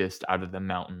weakest out of the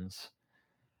mountains,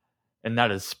 and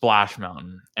that is Splash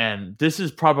Mountain. And this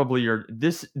is probably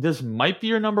this might be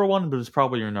your number 1, but it's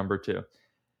probably your number 2.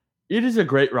 It is a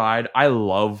great ride. I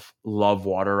love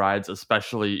water rides,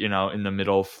 especially in the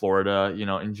middle of Florida,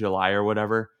 in July or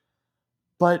whatever.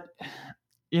 But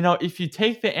if you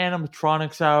take the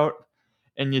animatronics out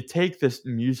and you take this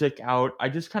music out, I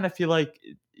just kind of feel like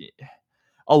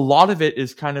a lot of it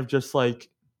is kind of just like,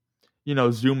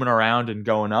 zooming around and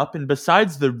going up. And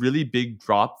besides the really big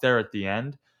drop there at the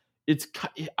end, it's,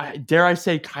 dare I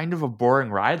say, kind of a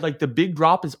boring ride. Like, the big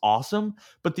drop is awesome,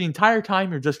 but the entire time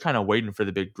you're just kind of waiting for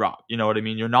the big drop. You know what I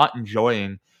mean? You're not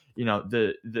enjoying,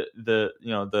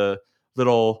 the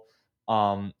little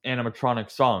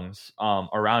animatronic songs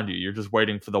around you. You're just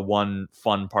waiting for the one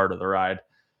fun part of the ride.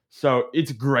 So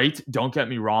it's great. Don't get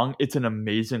me wrong. It's an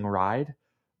amazing ride,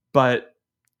 but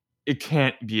it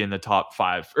can't be in the top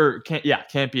five, or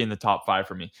can't be in the top five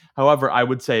for me. However, I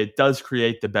would say it does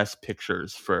create the best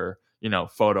pictures for,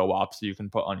 photo ops that you can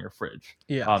put on your fridge.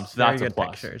 Yeah, So that's a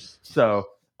plus. Pictures. So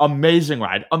amazing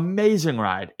ride.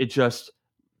 It just,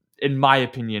 in my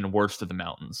opinion, worst of the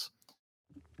mountains.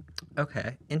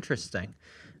 Okay, interesting.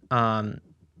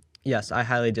 Yes, I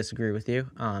highly disagree with you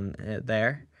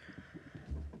there.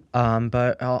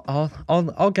 But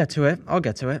I'll get to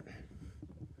it.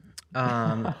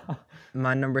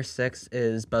 My number 6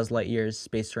 is Buzz Lightyear's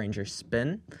Space Ranger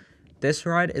Spin. This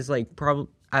ride is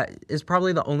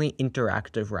probably the only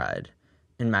interactive ride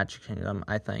in Magic Kingdom,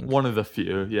 I think. One of the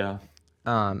few, yeah.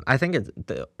 I think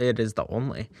it is the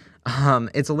only.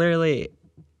 It's literally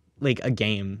like a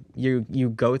game. You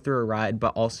go through a ride,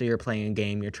 but also you're playing a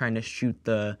game. You're trying to shoot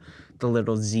the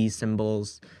little Z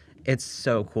symbols. It's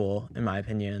so cool, in my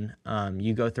opinion.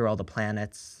 You go through all the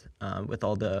planets with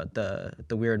all the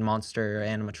weird monster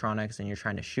animatronics, and you're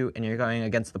trying to shoot, and you're going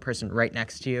against the person right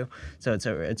next to you. So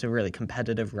it's a really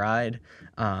competitive ride.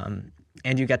 And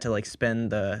you get to like spin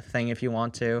the thing if you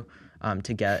want to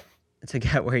get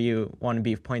where you want to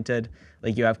be pointed.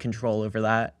 Like, you have control over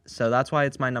that. So that's why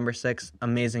it's my number 6.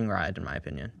 Amazing ride, in my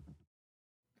opinion.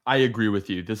 I agree with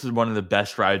you. This is one of the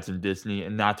best rides in Disney,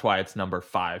 and that's why it's number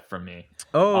 5 for me.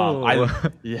 Oh,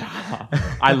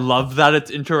 I love that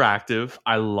it's interactive.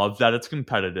 I love that it's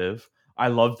competitive. I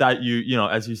love that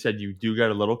as you said, you do get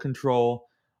a little control.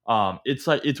 It's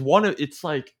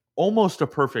like almost a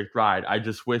perfect ride. I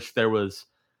just wish there was,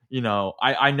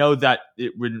 I know that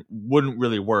it wouldn't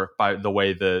really work by the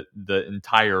way the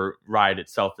entire ride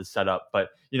itself is set up. But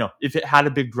if it had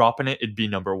a big drop in it, it'd be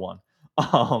number 1.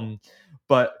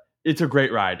 But it's a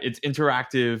great ride. It's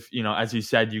interactive. As you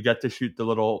said, you get to shoot the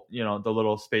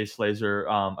little space laser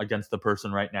against the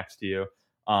person right next to you.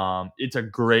 It's a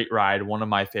great ride. One of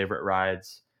my favorite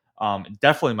rides.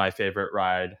 Definitely my favorite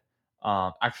ride.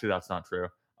 Actually, that's not true.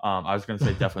 I was going to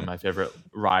say definitely my favorite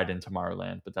ride in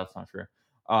Tomorrowland, but that's not true.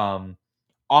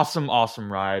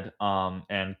 Awesome ride.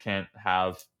 And can't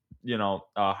have,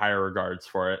 higher regards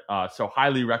for it. So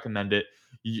highly recommend it.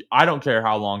 I don't care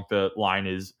how long the line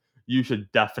is. You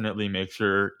should definitely make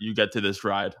sure you get to this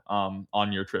ride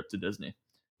on your trip to Disney.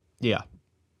 Yeah.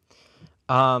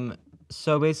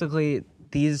 So basically,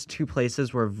 these two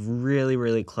places were really,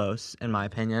 really close, in my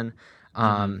opinion.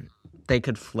 They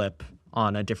could flip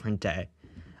on a different day.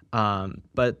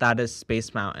 But that is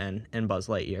Space Mountain and Buzz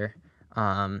Lightyear.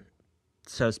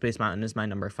 So Space Mountain is my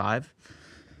number 5.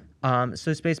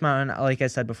 So Space Mountain, like I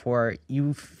said before,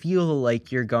 you feel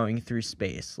like you're going through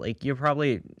space. Like,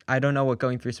 I don't know what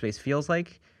going through space feels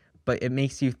like, but it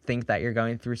makes you think that you're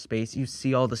going through space. You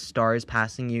see all the stars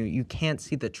passing you. You can't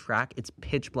see the track. It's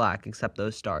pitch black except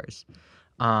those stars.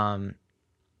 The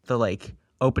like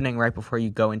opening right before you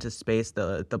go into space,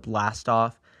 the blast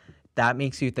off, that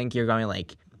makes you think you're going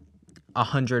like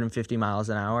 150 miles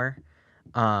an hour.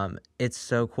 It's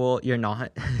so cool. You're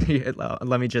not.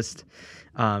 Let me just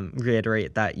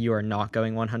reiterate that you are not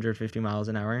going 150 miles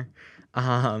an hour.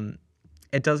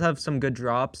 It does have some good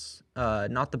drops.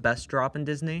 Not the best drop in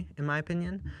Disney, in my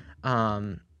opinion.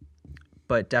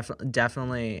 But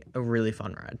definitely a really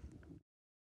fun ride.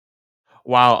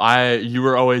 Wow, you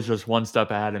were always just one step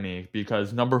ahead of me,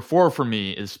 because number 4 for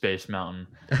me is Space Mountain.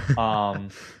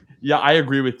 Yeah, I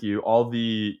agree with you. All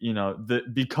the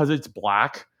because it's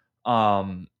black,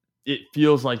 it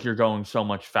feels like you're going so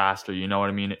much faster. You know what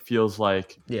I mean? It feels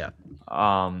like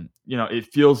it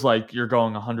feels like you're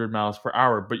going 100 miles per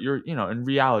hour, but you're in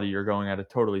reality you're going at a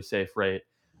totally safe rate.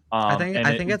 I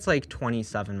think it's like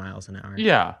 27 miles an hour.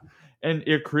 Yeah, and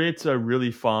it creates a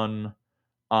really fun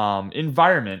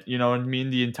environment. You know what I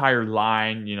mean? The entire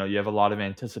line. You have a lot of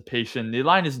anticipation. The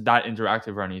line is not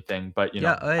interactive or anything, but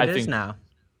I think now.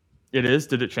 It is?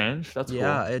 Did it change? That's cool.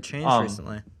 Yeah, it changed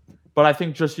recently. But I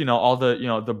think just, all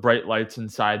the, the bright lights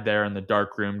inside there in the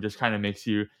dark room just kind of makes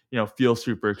you, feel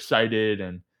super excited.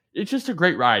 And it's just a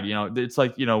great ride. It's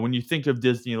like, when you think of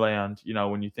Disneyland,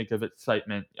 when you think of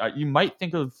excitement, you might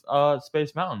think of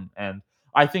Space Mountain. And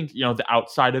I think, the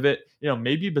outside of it,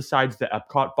 maybe besides the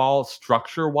Epcot ball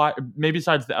structure wise, maybe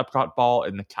besides the Epcot ball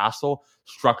and the castle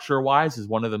structure wise is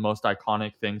one of the most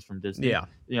iconic things from Disney. Yeah.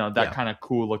 That kind of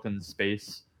cool looking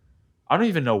space. I don't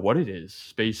even know what it is.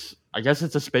 Space. I guess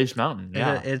it's a space mountain.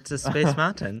 Yeah. It's a space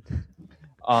mountain.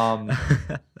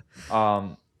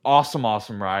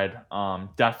 Awesome ride.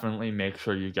 Definitely make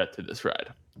sure you get to this ride.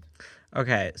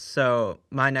 Okay, so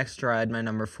my next ride, my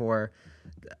number 4,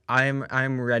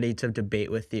 I'm ready to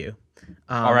debate with you.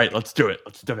 All right, let's do it.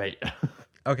 Let's debate.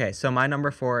 Okay, so my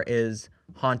number 4 is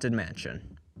Haunted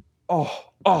Mansion.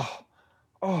 Oh.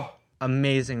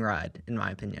 Amazing ride, in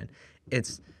my opinion.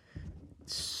 It's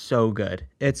so good.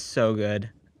 It's so good.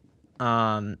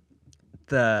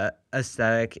 The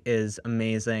aesthetic is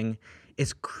amazing.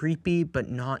 It's creepy, but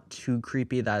not too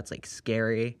creepy that it's like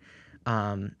scary.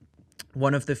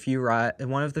 One of the few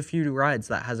rides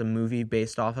that has a movie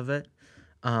based off of it.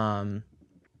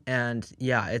 And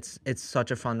yeah, it's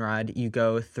such a fun ride. You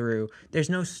go through, there's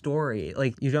no story.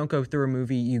 Like, you don't go through a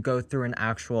movie, you go through an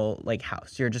actual like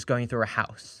house. You're just going through a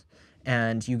house.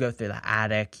 And you go through the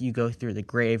attic, you go through the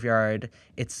graveyard.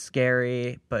 It's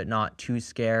scary, but not too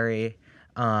scary.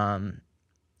 And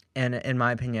in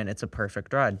my opinion, it's a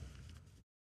perfect ride.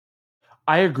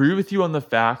 I agree with you on the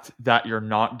fact that you're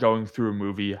not going through a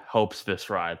movie helps this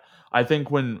ride. I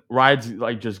think when rides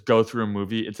like just go through a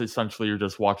movie, it's essentially you're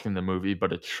just watching the movie,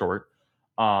 but it's short.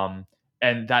 And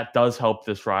that does help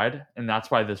this ride. And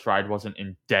that's why this ride wasn't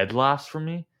in dead last for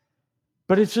me.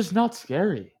 But it's just not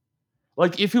scary.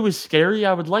 Like, if it was scary,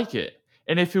 I would like it.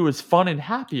 And if it was fun and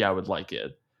happy, I would like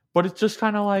it. But it's just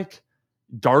kind of like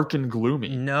dark and gloomy.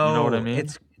 No, you know what I mean?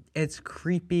 It's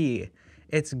creepy.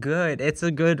 It's good. It's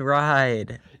a good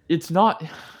ride. It's not.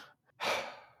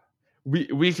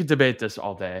 We could debate this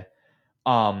all day.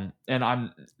 And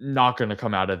I'm not going to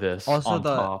come out of this also on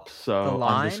top. So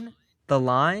the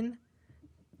line,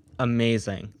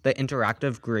 amazing. The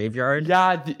interactive graveyard.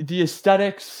 Yeah, the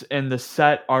aesthetics and the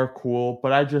set are cool,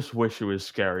 but I just wish it was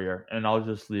scarier, and I'll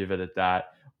just leave it at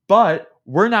that. But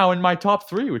we're now in my top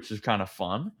 3, which is kind of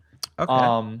fun.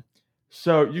 Okay.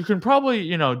 So you can probably,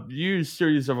 use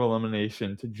series of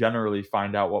elimination to generally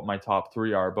find out what my top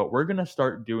 3 are, but we're gonna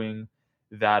start doing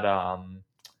that.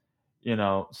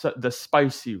 So the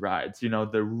spicy rides,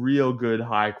 the real good,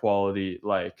 high quality,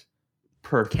 like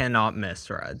perfect. Cannot miss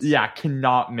rides. Yeah,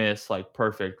 cannot miss, like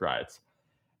perfect rides.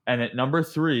 And at number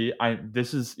 3,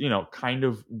 this is, kind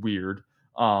of weird,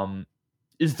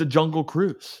 is the Jungle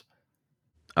Cruise.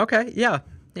 Okay, yeah,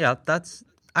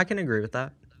 I can agree with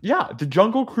that. Yeah, the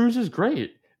Jungle Cruise is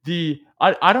great.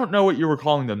 I don't know what you were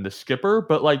calling them, the skipper,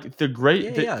 but like the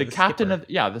captain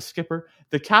skipper. The skipper,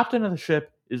 the captain of the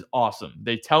ship is awesome.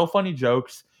 They tell funny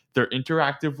jokes. They're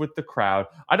interactive with the crowd.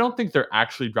 I don't think they're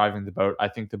actually driving the boat. I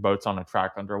think the boat's on a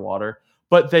track underwater,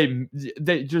 but they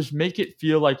just make it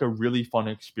feel like a really fun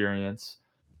experience.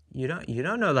 You don't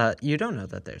know that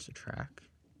there's a track.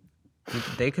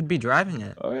 They could be driving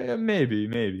it. Oh, yeah,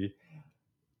 maybe.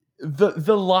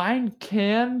 The line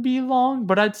can be long,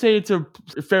 but I'd say it's a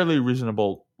fairly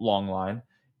reasonable long line.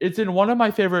 It's in one of my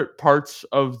favorite parts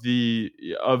of Magic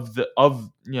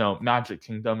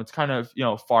Kingdom. It's kind of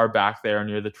far back there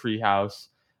near the treehouse,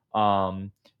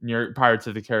 near Pirates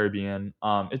of the Caribbean.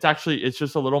 It's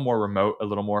just a little more remote, a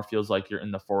little more feels like you're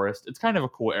in the forest. It's kind of a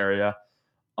cool area.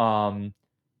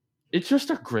 It's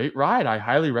just a great ride. I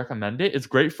highly recommend it. It's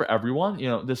great for everyone.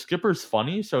 The skipper's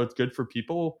funny, so it's good for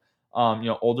people.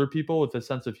 Older people with a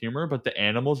sense of humor, but the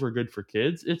animals are good for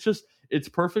kids. It's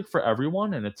perfect for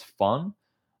everyone, and it's fun.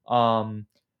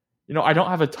 I don't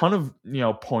have a ton of,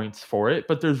 points for it,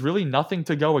 but there's really nothing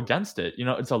to go against it.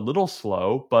 It's a little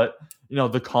slow, but,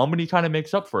 the comedy kind of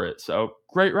makes up for it. So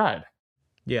great ride.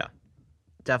 Yeah,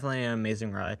 definitely an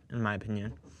amazing ride, in my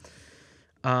opinion.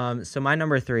 So my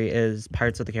number 3 is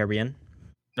Pirates of the Caribbean.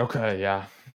 Okay, yeah.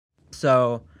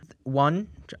 So 1,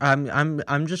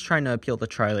 I'm just trying to appeal to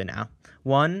Charlie now.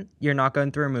 1, you're not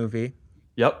going through a movie.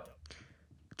 Yep.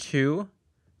 2,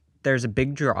 there's a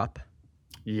big drop.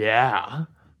 Yeah.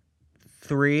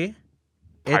 3,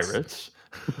 pirates.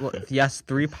 Yes,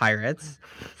 3 pirates.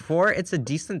 4, it's a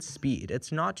decent speed.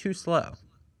 It's not too slow.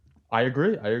 I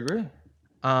agree.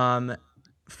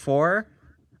 4,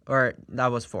 or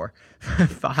that was 4.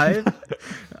 5.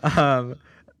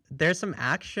 There's some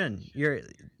action.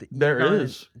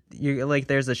 There's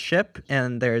a ship,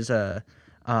 and there's a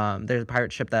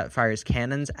pirate ship that fires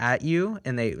cannons at you,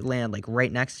 and they land like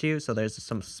right next to you. So there's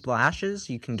some splashes.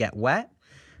 You can get wet.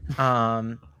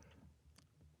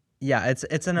 Yeah,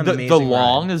 it's an amazing. The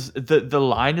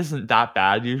line isn't that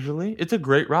bad usually. It's a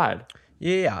great ride.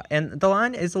 Yeah, and the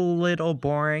line is a little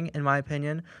boring in my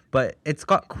opinion, but it's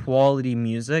got quality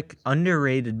music,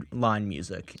 underrated line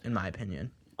music in my opinion.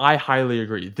 I highly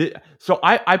agree. So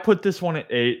I put this one at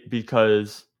 8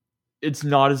 because it's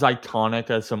not as iconic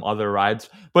as some other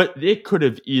rides, but it could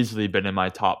have easily been in my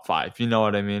top 5. You know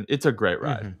what I mean? It's a great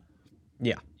ride.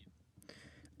 Yeah.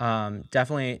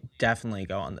 Definitely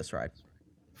go on this ride.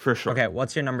 For sure. Okay,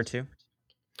 what's your number 2?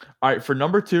 All right, for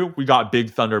number 2, we got Big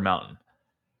Thunder Mountain.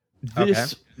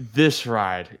 This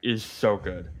ride is so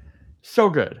good.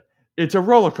 So good. It's a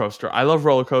roller coaster. I love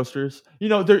roller coasters. You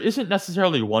know, there isn't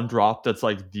necessarily one drop that's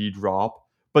like the drop,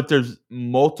 but there's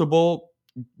multiple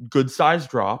good sized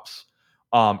drops.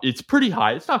 It's pretty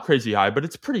high. It's not crazy high, but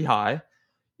it's pretty high.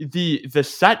 The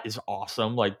set is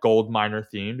awesome, like gold miner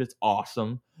themed. It's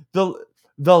awesome. The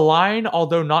line,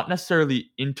 although not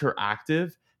necessarily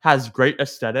interactive, has great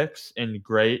aesthetics and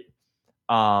great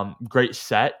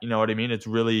set. You know what I mean? It's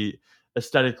really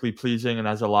aesthetically pleasing and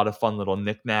has a lot of fun little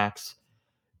knickknacks.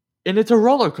 And it's a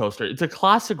roller coaster. It's a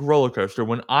classic roller coaster.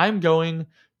 When I'm going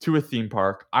to a theme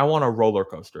park, I want a roller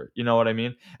coaster. You know what I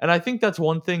mean? And I think that's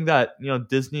one thing that, you know,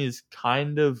 Disney is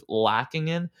kind of lacking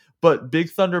in. But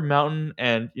Big Thunder Mountain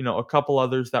and, you know, a couple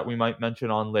others that we might mention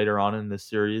on later on in this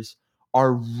series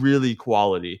are really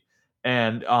quality.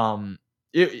 And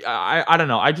I don't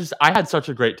know. I had such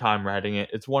a great time riding it.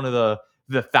 It's one of the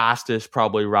fastest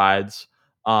probably rides.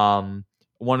 One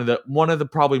of the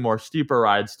probably more steeper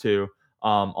rides too.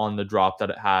 On the drop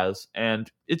that it has,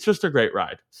 and it's just a great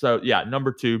ride. So yeah,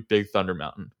 number 2, Big Thunder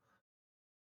Mountain.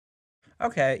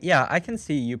 Okay, yeah, I can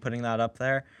see you putting that up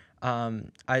there.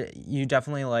 You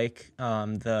definitely like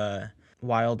the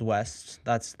Wild West.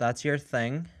 That's your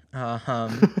thing.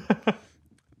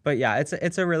 But yeah, it's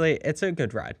a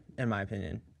good ride in my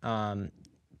opinion.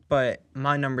 But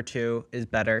my number 2 is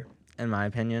better in my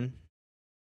opinion.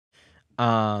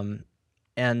 And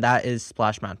that is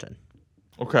Splash Mountain.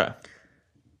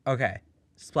 Okay,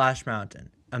 Splash Mountain,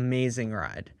 amazing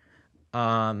ride.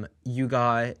 You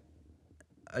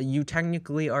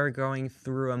technically are going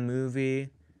through a movie,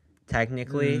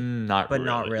 technically, not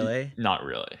really. Not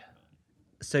really.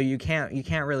 So you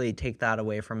can't really take that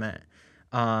away from it.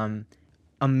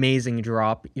 Amazing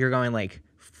drop. You're going like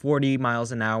 40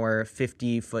 miles an hour,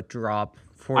 50-foot drop,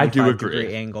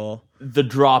 45-degree angle. The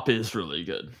drop is really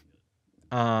good.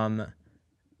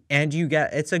 And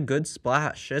it's a good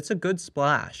splash. It's a good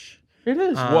splash. It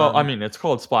is. Well, I mean, it's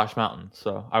called Splash Mountain,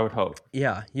 so I would hope.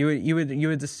 Yeah, you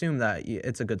would assume that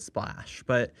it's a good splash,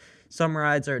 but some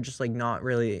rides are just like not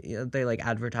really. They like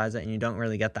advertise it, and you don't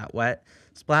really get that wet.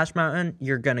 Splash Mountain,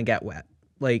 you're gonna get wet.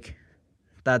 Like,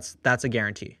 that's a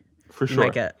guarantee. For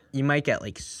sure. You might get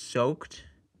like soaked,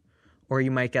 or you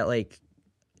might get like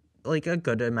a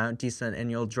good amount, decent,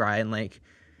 and you'll dry in like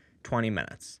 20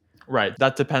 minutes. Right.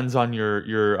 That depends on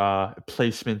your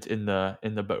placement in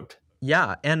the boat.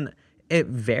 Yeah, and it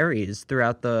varies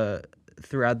throughout the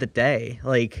day.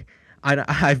 Like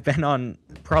I've been on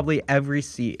probably every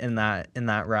seat in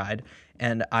that ride,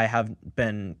 and I have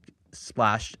been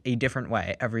splashed a different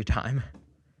way every time.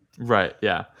 Right.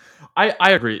 Yeah,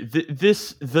 I agree.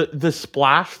 The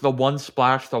splash, the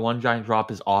one giant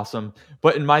drop is awesome,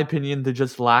 but in my opinion, the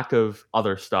just lack of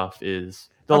other stuff is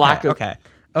lack of. Okay.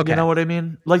 You know what I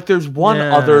mean? Like, there's one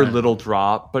other little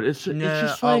drop, but it's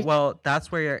just like... well,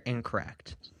 that's where you're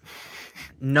incorrect.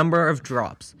 Number of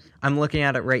drops. I'm looking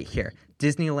at it right here.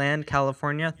 Disneyland,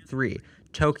 California, 3.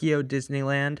 Tokyo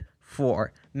Disneyland,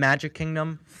 4. Magic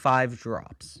Kingdom, 5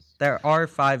 drops. There are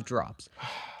 5 drops.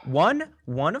 One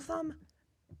of them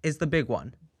is the big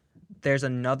one. There's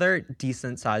another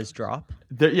decent-sized drop.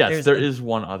 There is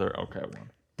one other okay one.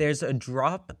 There's a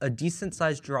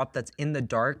decent-sized drop that's in the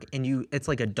dark, and it's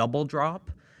like a double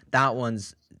drop. That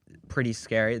one's pretty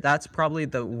scary. That's probably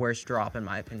the worst drop in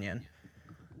my opinion.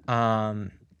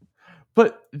 But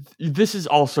this is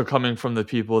also coming from the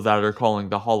people that are calling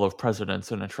the Hall of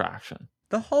Presidents an attraction.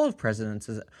 The Hall of Presidents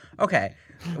is... Okay,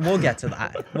 we'll get to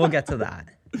that.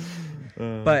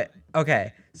 But,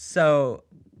 okay, so,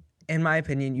 in my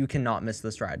opinion, you cannot miss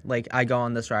this ride. Like, I go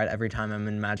on this ride every time I'm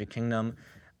in Magic Kingdom.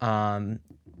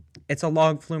 It's a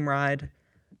log flume ride,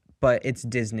 but it's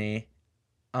Disney.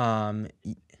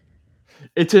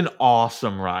 It's an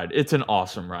awesome ride.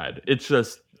 It's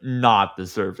just not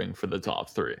deserving for the top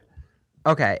 3.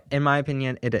 Okay, in my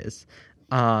opinion, it is.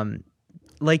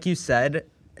 Like you said,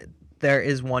 there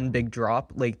is one big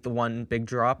drop,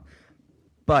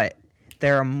 but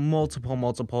there are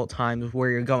multiple times where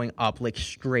you're going up, like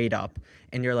straight up,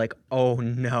 and you're like, oh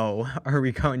no, are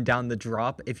we going down the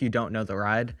drop if you don't know the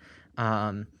ride?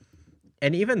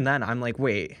 And even then, I'm like,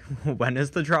 wait, when is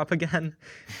the drop again?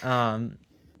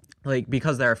 like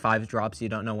because there are 5 drops, you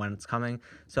don't know when it's coming.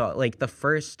 So like the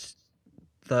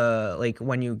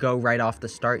when you go right off the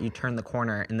start, you turn the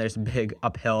corner and there's a big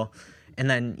uphill, and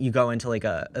then you go into like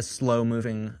a slow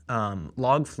moving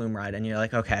log flume ride, and you're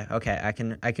like, okay, I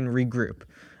can regroup.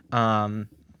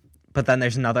 But then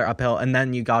there's another uphill, and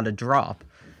then you got to drop.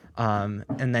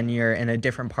 And then you're in a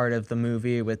different part of the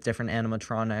movie with different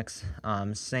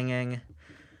animatronics singing.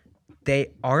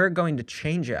 They are going to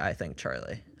change it, I think,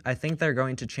 Charlie. I think they're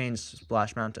going to change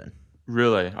Splash Mountain.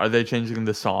 Really? Are they changing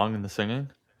the song and the singing?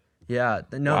 Yeah,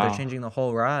 no, Wow. they're changing the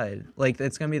whole ride. Like,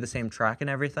 it's going to be the same track and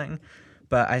everything,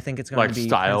 but I think it's going Like to be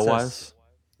style-wise?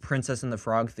 Princess and the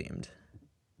Frog themed.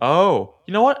 Oh,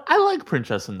 you know what? I like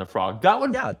Princess and the Frog. That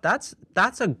would, Yeah, that's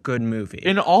a good movie.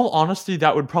 in all honesty,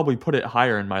 that would probably put it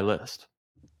higher in my list.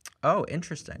 Oh,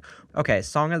 interesting. Okay,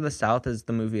 Song of the South is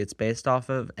the movie it's based off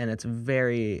of, and it's a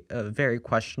very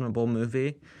questionable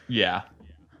movie. Yeah.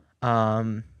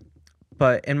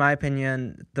 But in my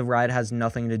opinion, the ride has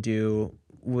nothing to do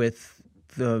with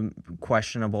the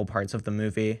questionable parts of the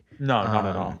movie. No, not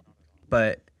at all.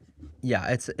 But yeah,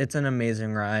 it's an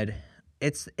amazing ride.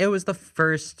 It was the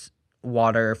first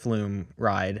water flume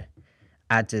ride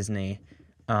at Disney,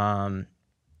 and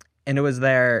it was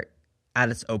there at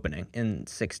its opening in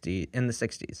the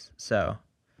 60s. So,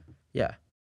 yeah.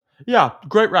 Yeah,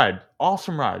 great ride.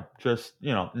 Awesome ride. Just,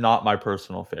 not my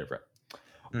personal favorite.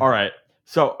 Mhm. All right.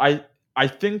 So I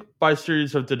think by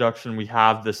series of deduction we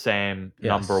have the same Yes.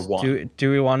 number one.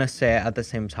 Do we want to say it at the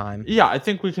same time? Yeah, I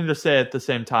think we can just say it at the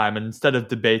same time, and instead of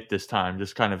debate this time,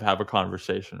 just kind of have a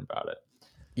conversation about it.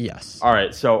 Yes. All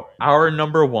right. So our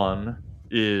number one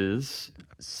is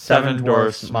Seven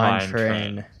Dwarfs Mine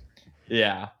Train.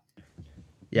 Yeah.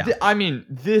 Yeah. I mean,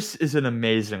 this is an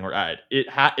amazing ride. It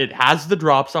has the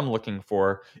drops I'm looking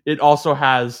for. It also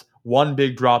has one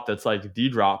big drop that's like the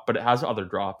drop, but it has other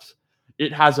drops.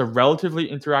 It has a relatively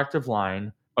interactive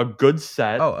line, a good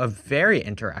set. Oh, a very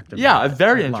interactive. Yeah, a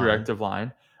very line. interactive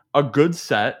line. A good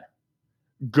set,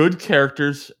 good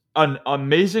characters, an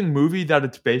amazing movie that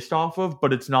it's based off of,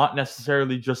 but it's not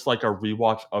necessarily just like a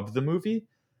rewatch of the movie.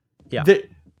 Yeah. The-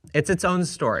 It's its own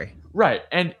story. Right.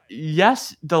 And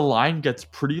yes, the line gets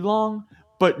pretty long,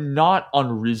 but not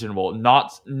unreasonable.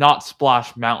 Not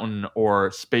Splash Mountain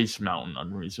or Space Mountain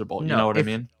unreasonable. You know what I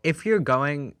mean? If you're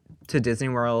going to Disney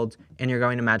World and you're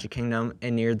going to Magic Kingdom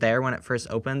and you're there when it first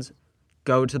opens,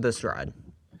 go to this ride.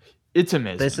 It's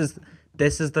amazing.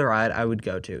 This is the ride I would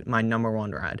go to. My number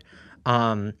one ride.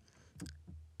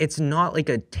 It's not like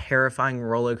a terrifying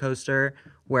roller coaster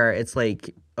where it's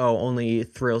like, oh, only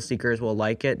thrill seekers will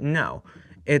like it. No.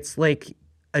 It's like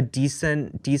a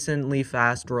decently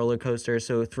fast roller coaster,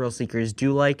 so thrill seekers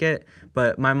do like it,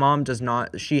 but my mom does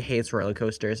not. She hates roller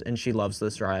coasters and she loves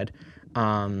this ride.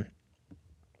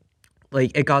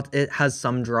 Like it has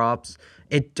some drops.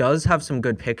 It does have some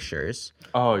good pictures.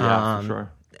 Oh yeah, for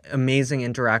sure. Amazing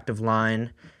interactive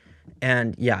line.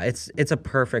 And yeah, it's a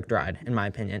perfect ride in my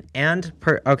opinion. And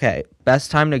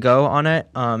best time to go on it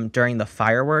during the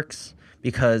fireworks,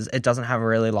 because it doesn't have a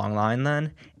really long line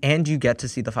then, and you get to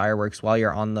see the fireworks while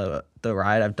you're on the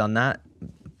ride. I've done that.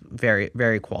 Very,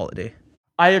 very quality.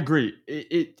 I agree.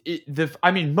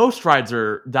 Most rides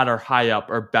that are high up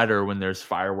are better when there's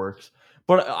fireworks.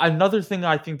 But another thing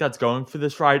I think that's going for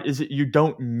this ride is that you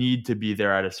don't need to be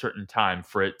there at a certain time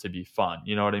for it to be fun.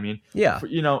 You know what I mean? Yeah.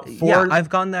 I've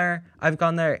gone there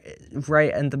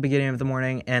right at the beginning of the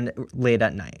morning and late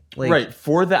at night. Right.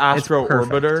 For the Astro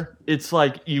Orbiter, it's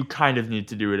like you kind of need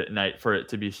to do it at night for it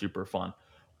to be super fun.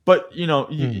 But,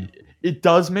 it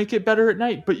does make it better at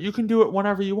night, but you can do it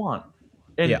whenever you want.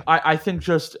 And I think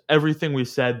just everything we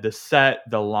said, the set,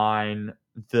 the line,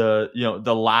 the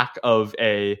lack of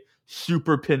a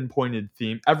super pinpointed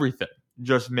theme, everything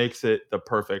just makes it the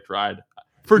perfect ride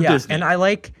for Disney. And I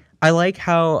like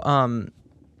how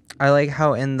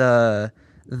in the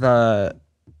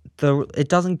it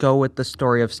doesn't go with the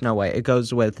story of Snow White. It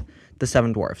goes with the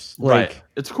Seven Dwarfs. Right.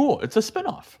 It's cool. It's a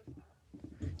spinoff.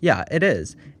 Yeah, it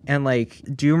is. And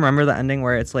do you remember the ending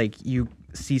where it's like you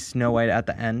see Snow White at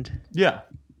the end? Yeah.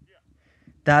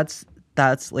 That's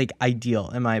ideal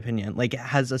in my opinion. It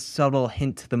has a subtle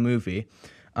hint to the movie.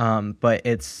 But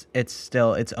it's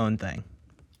still its own thing.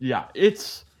 Yeah,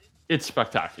 it's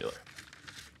spectacular.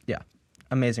 Yeah,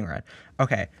 amazing ride.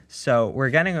 Okay, so we're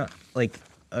getting a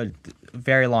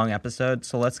very long episode,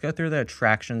 so let's go through the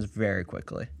attractions very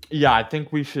quickly. Yeah, I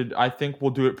think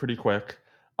we'll do it pretty quick.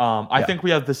 I think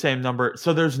we have the same number.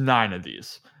 So there's 9 of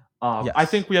these. Yes. I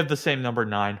think we have the same number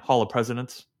 9, Hall of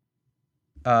Presidents.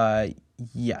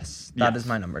 Yes, that is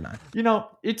my number 9.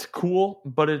 It's cool,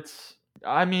 but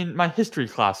I mean, my history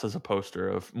class has a poster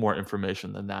of more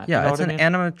information than that. You Yeah, know it's what I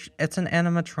an mean? it's an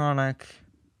animatronic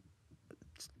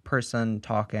person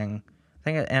talking. I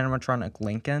think an animatronic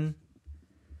Lincoln,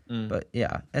 Mm. but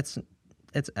yeah, it's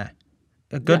a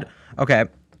Yeah. good. Okay,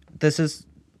 this is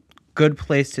good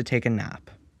place to take a nap.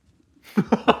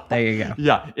 There you go.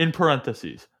 Yeah, in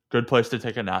parentheses, good place to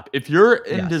take a nap. If you're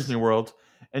in Disney Yes. World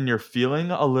and you're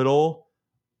feeling a little,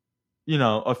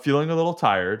 feeling a little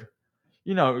tired,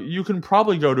 you can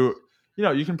probably go to,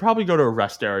 you can probably go to a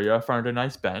rest area, find a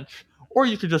nice bench, or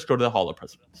you could just go to the Hall of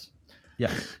Presidents.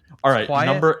 Yes. All It's right, quiet.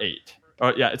 number 8.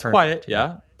 Oh, yeah, it's quiet. Perfect. Yeah.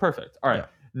 Yeah, perfect. All right. Yeah.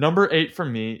 Number 8 for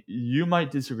me, you might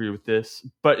disagree with this,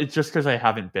 but it's just because I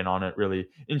haven't been on it really.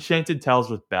 Enchanted Tales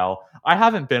with Belle. I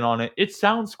haven't been on it. It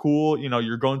sounds cool.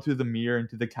 You're going through the mirror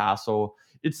into the castle.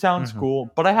 It sounds Hmm.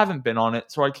 cool, but I haven't been on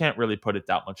it, so I can't really put it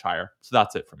that much higher. So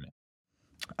that's it for me.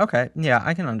 Okay. Yeah,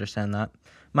 I can understand that.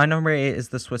 My number 8 is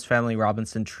the Swiss Family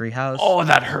Robinson Treehouse. Oh,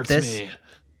 that hurts This. me.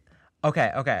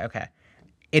 Okay.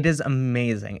 It is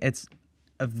amazing. It's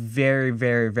a very,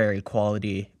 very, very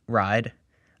quality ride.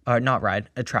 Not ride,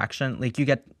 attraction. Like you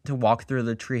get to walk through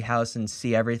the treehouse and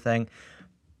see everything.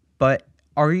 But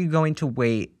are you going to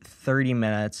wait 30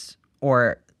 minutes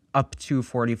or up to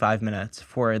 45 minutes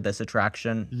for this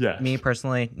attraction? Me Yes.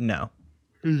 personally, no.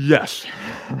 Yes.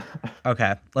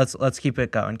 Okay, let's keep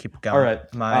it going. Keep it All going.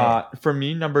 right. For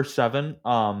me, number 7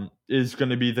 is going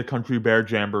to be the Country Bear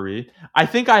Jamboree. I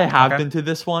think I have Okay. been to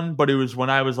this one, but it was when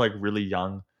I was like really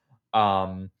young.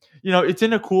 Um, it's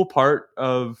in a cool part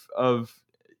of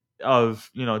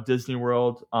Disney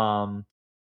World.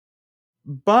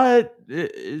 But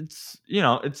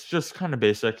it's just kind of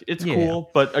basic. It's Yeah. cool,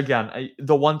 but again,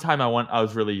 the one time I went, I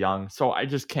was really young, so I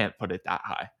just can't put it that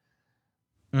high.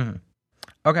 Hmm.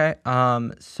 Okay.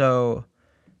 So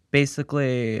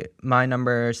basically, my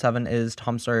number 7 is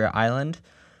Tom Sawyer Island.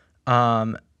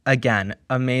 Again,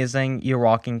 amazing. You're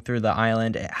walking through the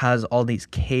island. It has all these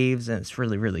caves, and it's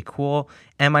really, really cool.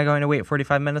 Am I going to wait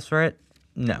 45 minutes for it?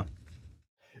 No.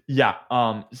 Yeah.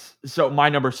 So my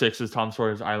number 6 is Tom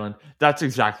Sawyer's Island. That's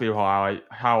exactly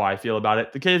how I feel about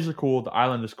it. The caves are cool. The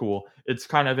island is cool. It's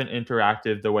kind of an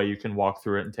interactive the way you can walk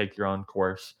through it and take your own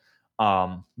course.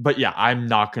 But yeah, I'm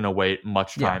not gonna wait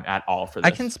much Yeah. time at all for I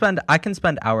can this.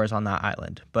 spend hours on that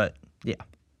island, but yeah.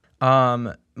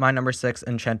 My number 6,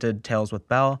 Enchanted Tales with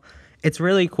Belle. It's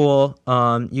really cool.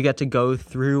 You get to go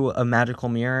through a magical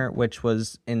mirror, which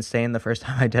was insane the first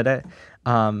time I did it.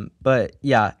 But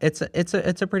yeah, it's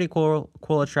a pretty cool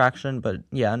attraction. But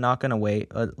yeah, not gonna wait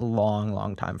a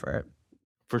long time for it.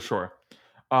 For sure.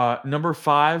 Number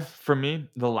 5 for me,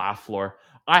 the Laugh Floor.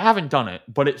 I haven't done it,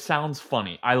 but it sounds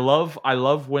funny. I love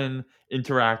when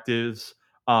interactives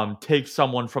take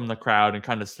someone from the crowd and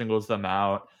kind of singles them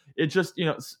out. It just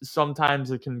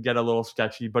sometimes it can get a little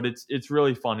sketchy, but it's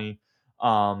really funny.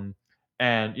 Um,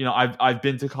 and I've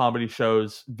been to comedy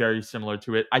shows very similar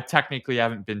to it. I technically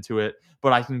haven't been to it,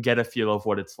 but I can get a feel of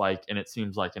what it's like, and it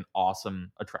seems like an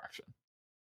awesome attraction.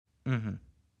 Hmm.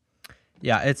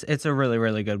 Yeah, it's a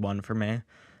really good one for me.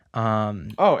 Um,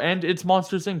 Oh, and it's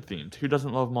Monsters Inc. themed. Who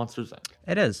doesn't love Monsters Inc.?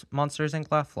 it is Monsters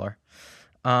Inc. Laugh Floor.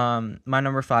 My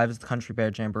number 5 is the Country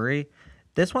Bear Jamboree.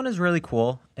 This one is really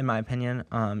cool, in my opinion.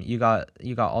 You got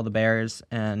all the bears,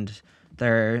 and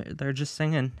they're just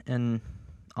singing and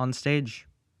on stage.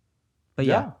 But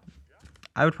yeah, Yeah.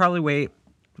 I would probably wait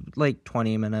like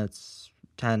 20 minutes,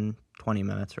 10, 20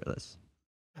 minutes for this.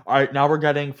 All right, now we're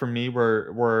getting for me.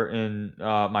 We're in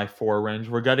my 4 range.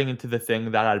 We're getting into the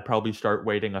thing that I'd probably start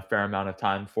waiting a fair amount of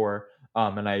time for.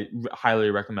 And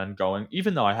highly recommend going,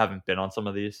 even though I haven't been on some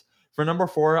of these. For number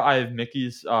 4, I have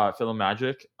Mickey's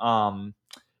Magic.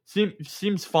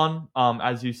 Seems fun.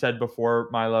 As you said before,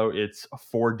 Milo, it's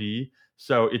 4D,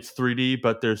 so it's 3D,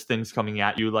 but there's things coming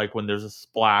at you, like when there's a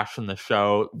splash in the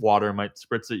show, water might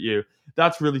spritz at you.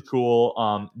 That's really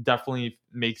cool. Definitely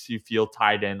makes you feel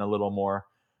tied in a little more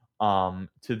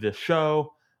to this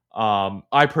show.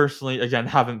 I personally, again,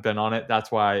 haven't been on it.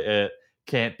 That's why it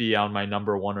can't be on my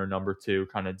number 1 or number 2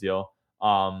 kind of deal.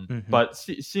 Hmm. But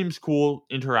seems cool,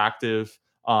 interactive.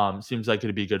 Seems like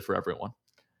it'd be good for everyone.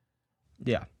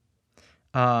 Yeah.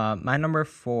 My number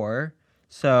 4.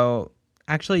 So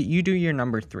actually, you do your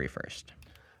number 3 first.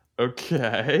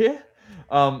 Okay.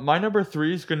 My number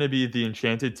 3 is going to be the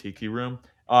Enchanted Tiki Room.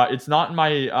 It's not in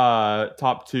my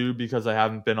top 2 because I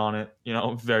haven't been on it.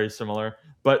 Very similar,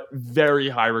 but very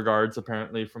high regards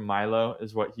apparently from Milo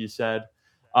is what he said.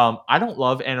 I don't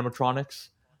love animatronics.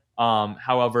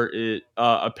 However, it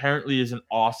apparently is an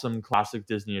awesome classic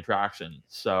Disney attraction.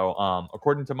 So,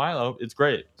 according to Milo, it's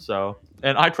great. So,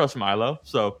 and I trust Milo.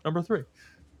 So, number 3.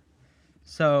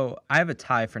 So I have a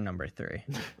tie for number 3.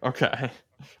 Okay.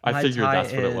 I My figured tie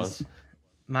that's what it is was.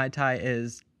 my tie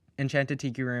is Enchanted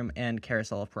Tiki Room and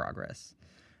Carousel of Progress.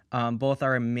 Both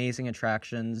are amazing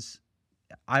attractions.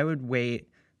 I would wait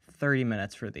 30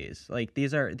 minutes for these. Like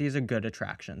these are good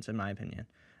attractions in my opinion.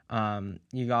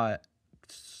 You got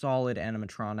solid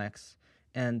animatronics,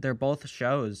 and they're both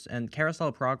shows. And Carousel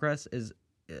of Progress is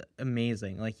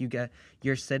amazing. Like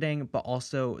you're sitting, but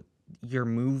also you're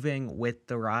moving with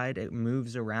the ride. It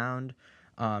moves around.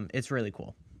 It's really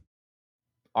cool.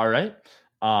 All right.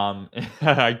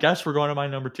 I guess we're going to my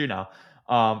number 2 now.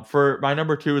 For my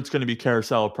number 2, it's going to be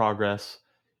Carousel of Progress.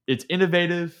 It's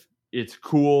innovative. It's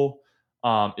cool.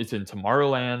 It's in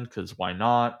Tomorrowland because why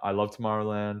not? I love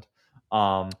Tomorrowland.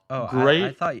 Oh, I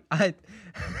Great. thought I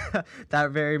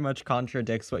that very much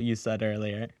contradicts what you said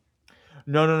earlier.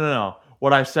 No.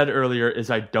 What I said earlier is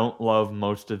I don't love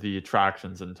most of the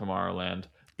attractions in Tomorrowland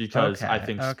because I Okay,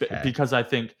 think okay. because I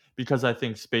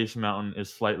think Space Mountain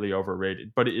is slightly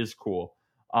overrated, but it is cool.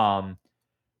 Um,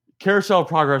 Carousel of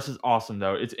Progress is awesome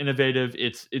though. It's innovative.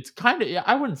 It's kind of, yeah,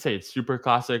 I wouldn't say it's super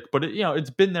classic, but it's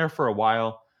been there for a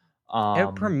while. It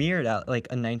Um, premiered at like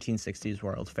a 1960s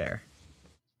World Fair.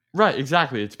 right,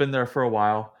 exactly. It's been there for a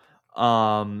while.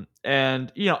 And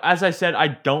as I said, I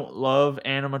don't love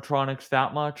animatronics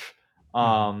that much.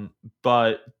 Hmm.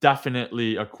 But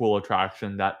definitely a cool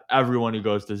attraction that everyone who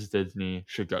goes to Disney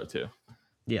should go to.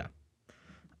 Yeah.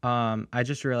 I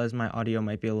just realized my audio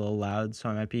might be a little loud, so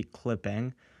I might be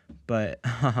clipping, but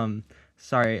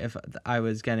sorry if I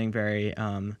was getting very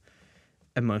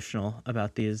emotional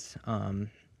about these.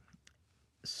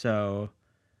 So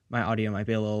my audio might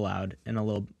be a little loud and a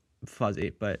little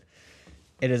fuzzy, but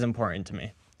it is important to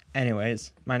me.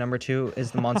 Anyways, my number 2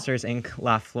 is the Monsters Inc.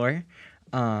 Laugh Floor.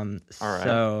 All right.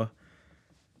 So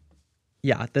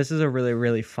yeah, this is a really,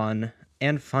 really fun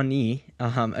and funny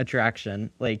attraction.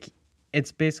 Like,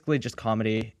 it's basically just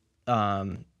comedy,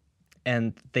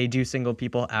 and they do single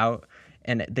people out,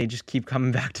 and they just keep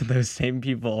coming back to those same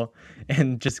people,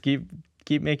 and just keep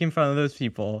making fun of those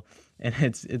people, and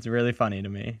it's really funny to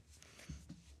me.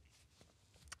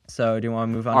 So, do you want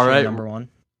to move on All to your right. number 1?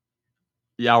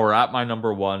 Yeah, we're at my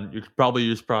number 1. You could probably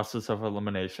use process of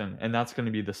elimination, and that's going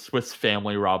to be the Swiss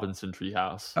Family Robinson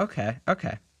Treehouse. Okay,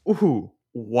 okay. Ooh,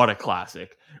 what a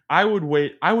classic! I would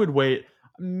wait.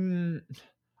 Mm,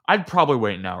 I'd probably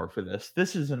wait an hour for this.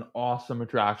 This is an awesome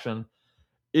attraction.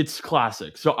 It's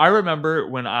classic. So I remember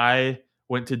when I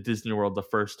went to Disney World the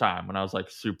first time when I was like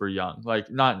super young,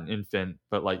 like not an infant,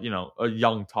 but like a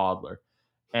young toddler,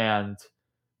 and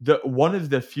the one of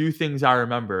the few things I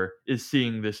remember is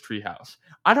seeing this treehouse.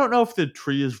 I don't know if the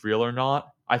tree is real or not.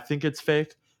 I think it's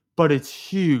fake, but it's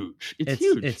huge. It's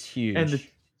huge, It's and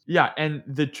huge.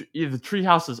 the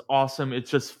treehouse is awesome.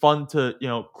 It's just fun to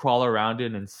crawl around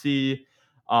in and see.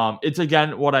 It's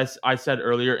again what I said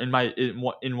earlier in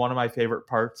one of my favorite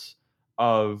parts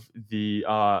of the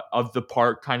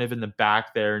park, kind of in the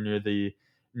back there near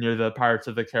the Pirates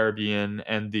of the Caribbean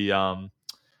and the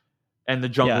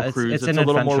Jungle Yeah, Cruise. it's It's in a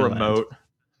little more Adventureland. remote.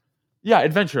 Yeah,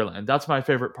 Adventureland. That's my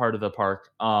favorite part of the park.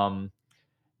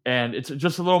 And it's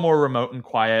just a little more remote and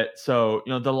quiet. So,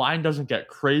 the line doesn't get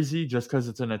crazy just because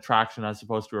it's an attraction as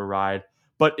opposed to a ride.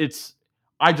 But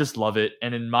I just love it.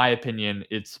 And in my opinion,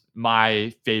 it's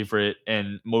my favorite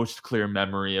and most clear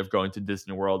memory of going to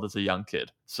Disney World as a young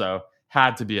kid. So,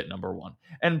 had to be at number 1.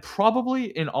 And probably,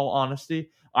 in all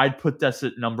honesty, I'd put this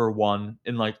at number 1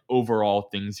 in like overall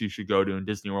things you should go to in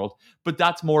Disney World. But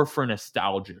that's more for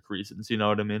nostalgic reasons. You know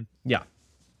what I mean? Yeah.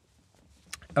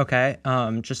 Okay,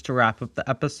 just to wrap up the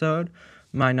episode,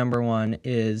 my number 1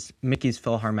 is Mickey's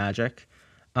PhilharMagic.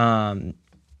 Um,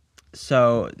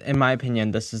 so, in my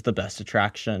opinion, this is the best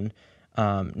attraction,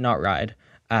 not ride,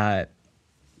 at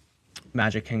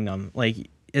Magic Kingdom. Like,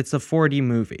 it's a 4D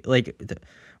movie. Like,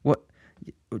 what?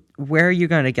 Where are you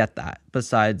gonna get that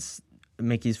besides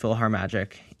Mickey's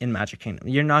PhilharMagic in Magic Kingdom?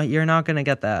 You're not gonna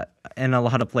get that in a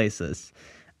lot of places.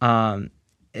 Um,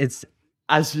 it's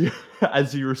as you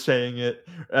as you were saying it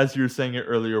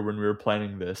earlier when we were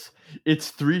planning this,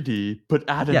 it's 3D, but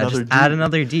add Yeah, another just add D.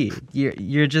 another D.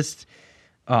 You're just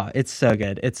oh, it's so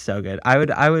good. It's so good.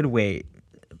 I would wait.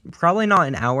 Probably not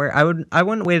an hour. I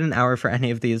wouldn't wait an hour for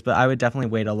any of these, but I would definitely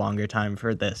wait a longer time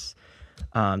for this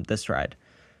ride.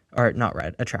 Or not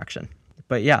ride, attraction.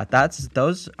 But yeah,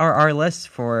 those are our lists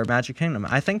for Magic Kingdom.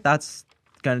 I think that's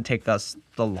gonna take us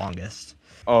the longest.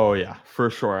 Oh yeah, for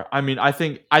sure. I mean, I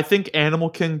think Animal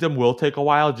Kingdom will take a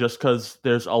while just because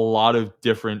there's a lot of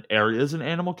different areas in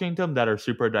Animal Kingdom that are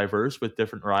super diverse with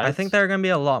different I think rides. there are gonna be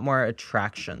a lot more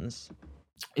attractions.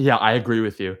 Yeah, I agree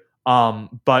with you.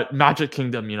 But Magic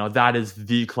Kingdom, that is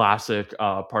the classic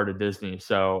part of Disney.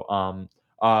 So,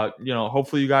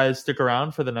 hopefully you guys stick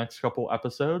around for the next couple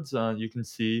episodes. You can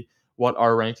see what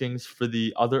our rankings for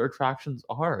the other attractions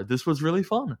are. This was really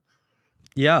fun.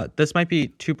 Yeah, this might be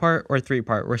 2-part or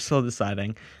 3-part. We're still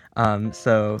deciding.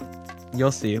 So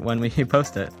you'll see when we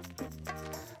post it.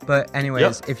 But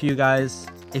anyways, if you guys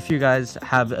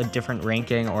have a different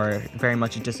ranking or very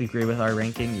much disagree with our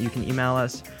ranking, you can email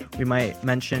us. We might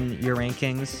mention your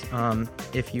rankings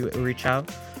if you reach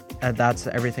out. That's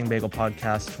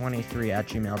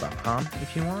everythingbagelpodcast23@gmail.com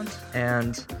if you want.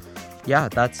 And yeah,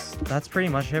 that's pretty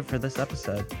much it for this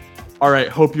episode. All right,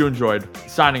 hope you enjoyed.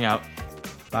 Signing out.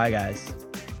 Bye, guys.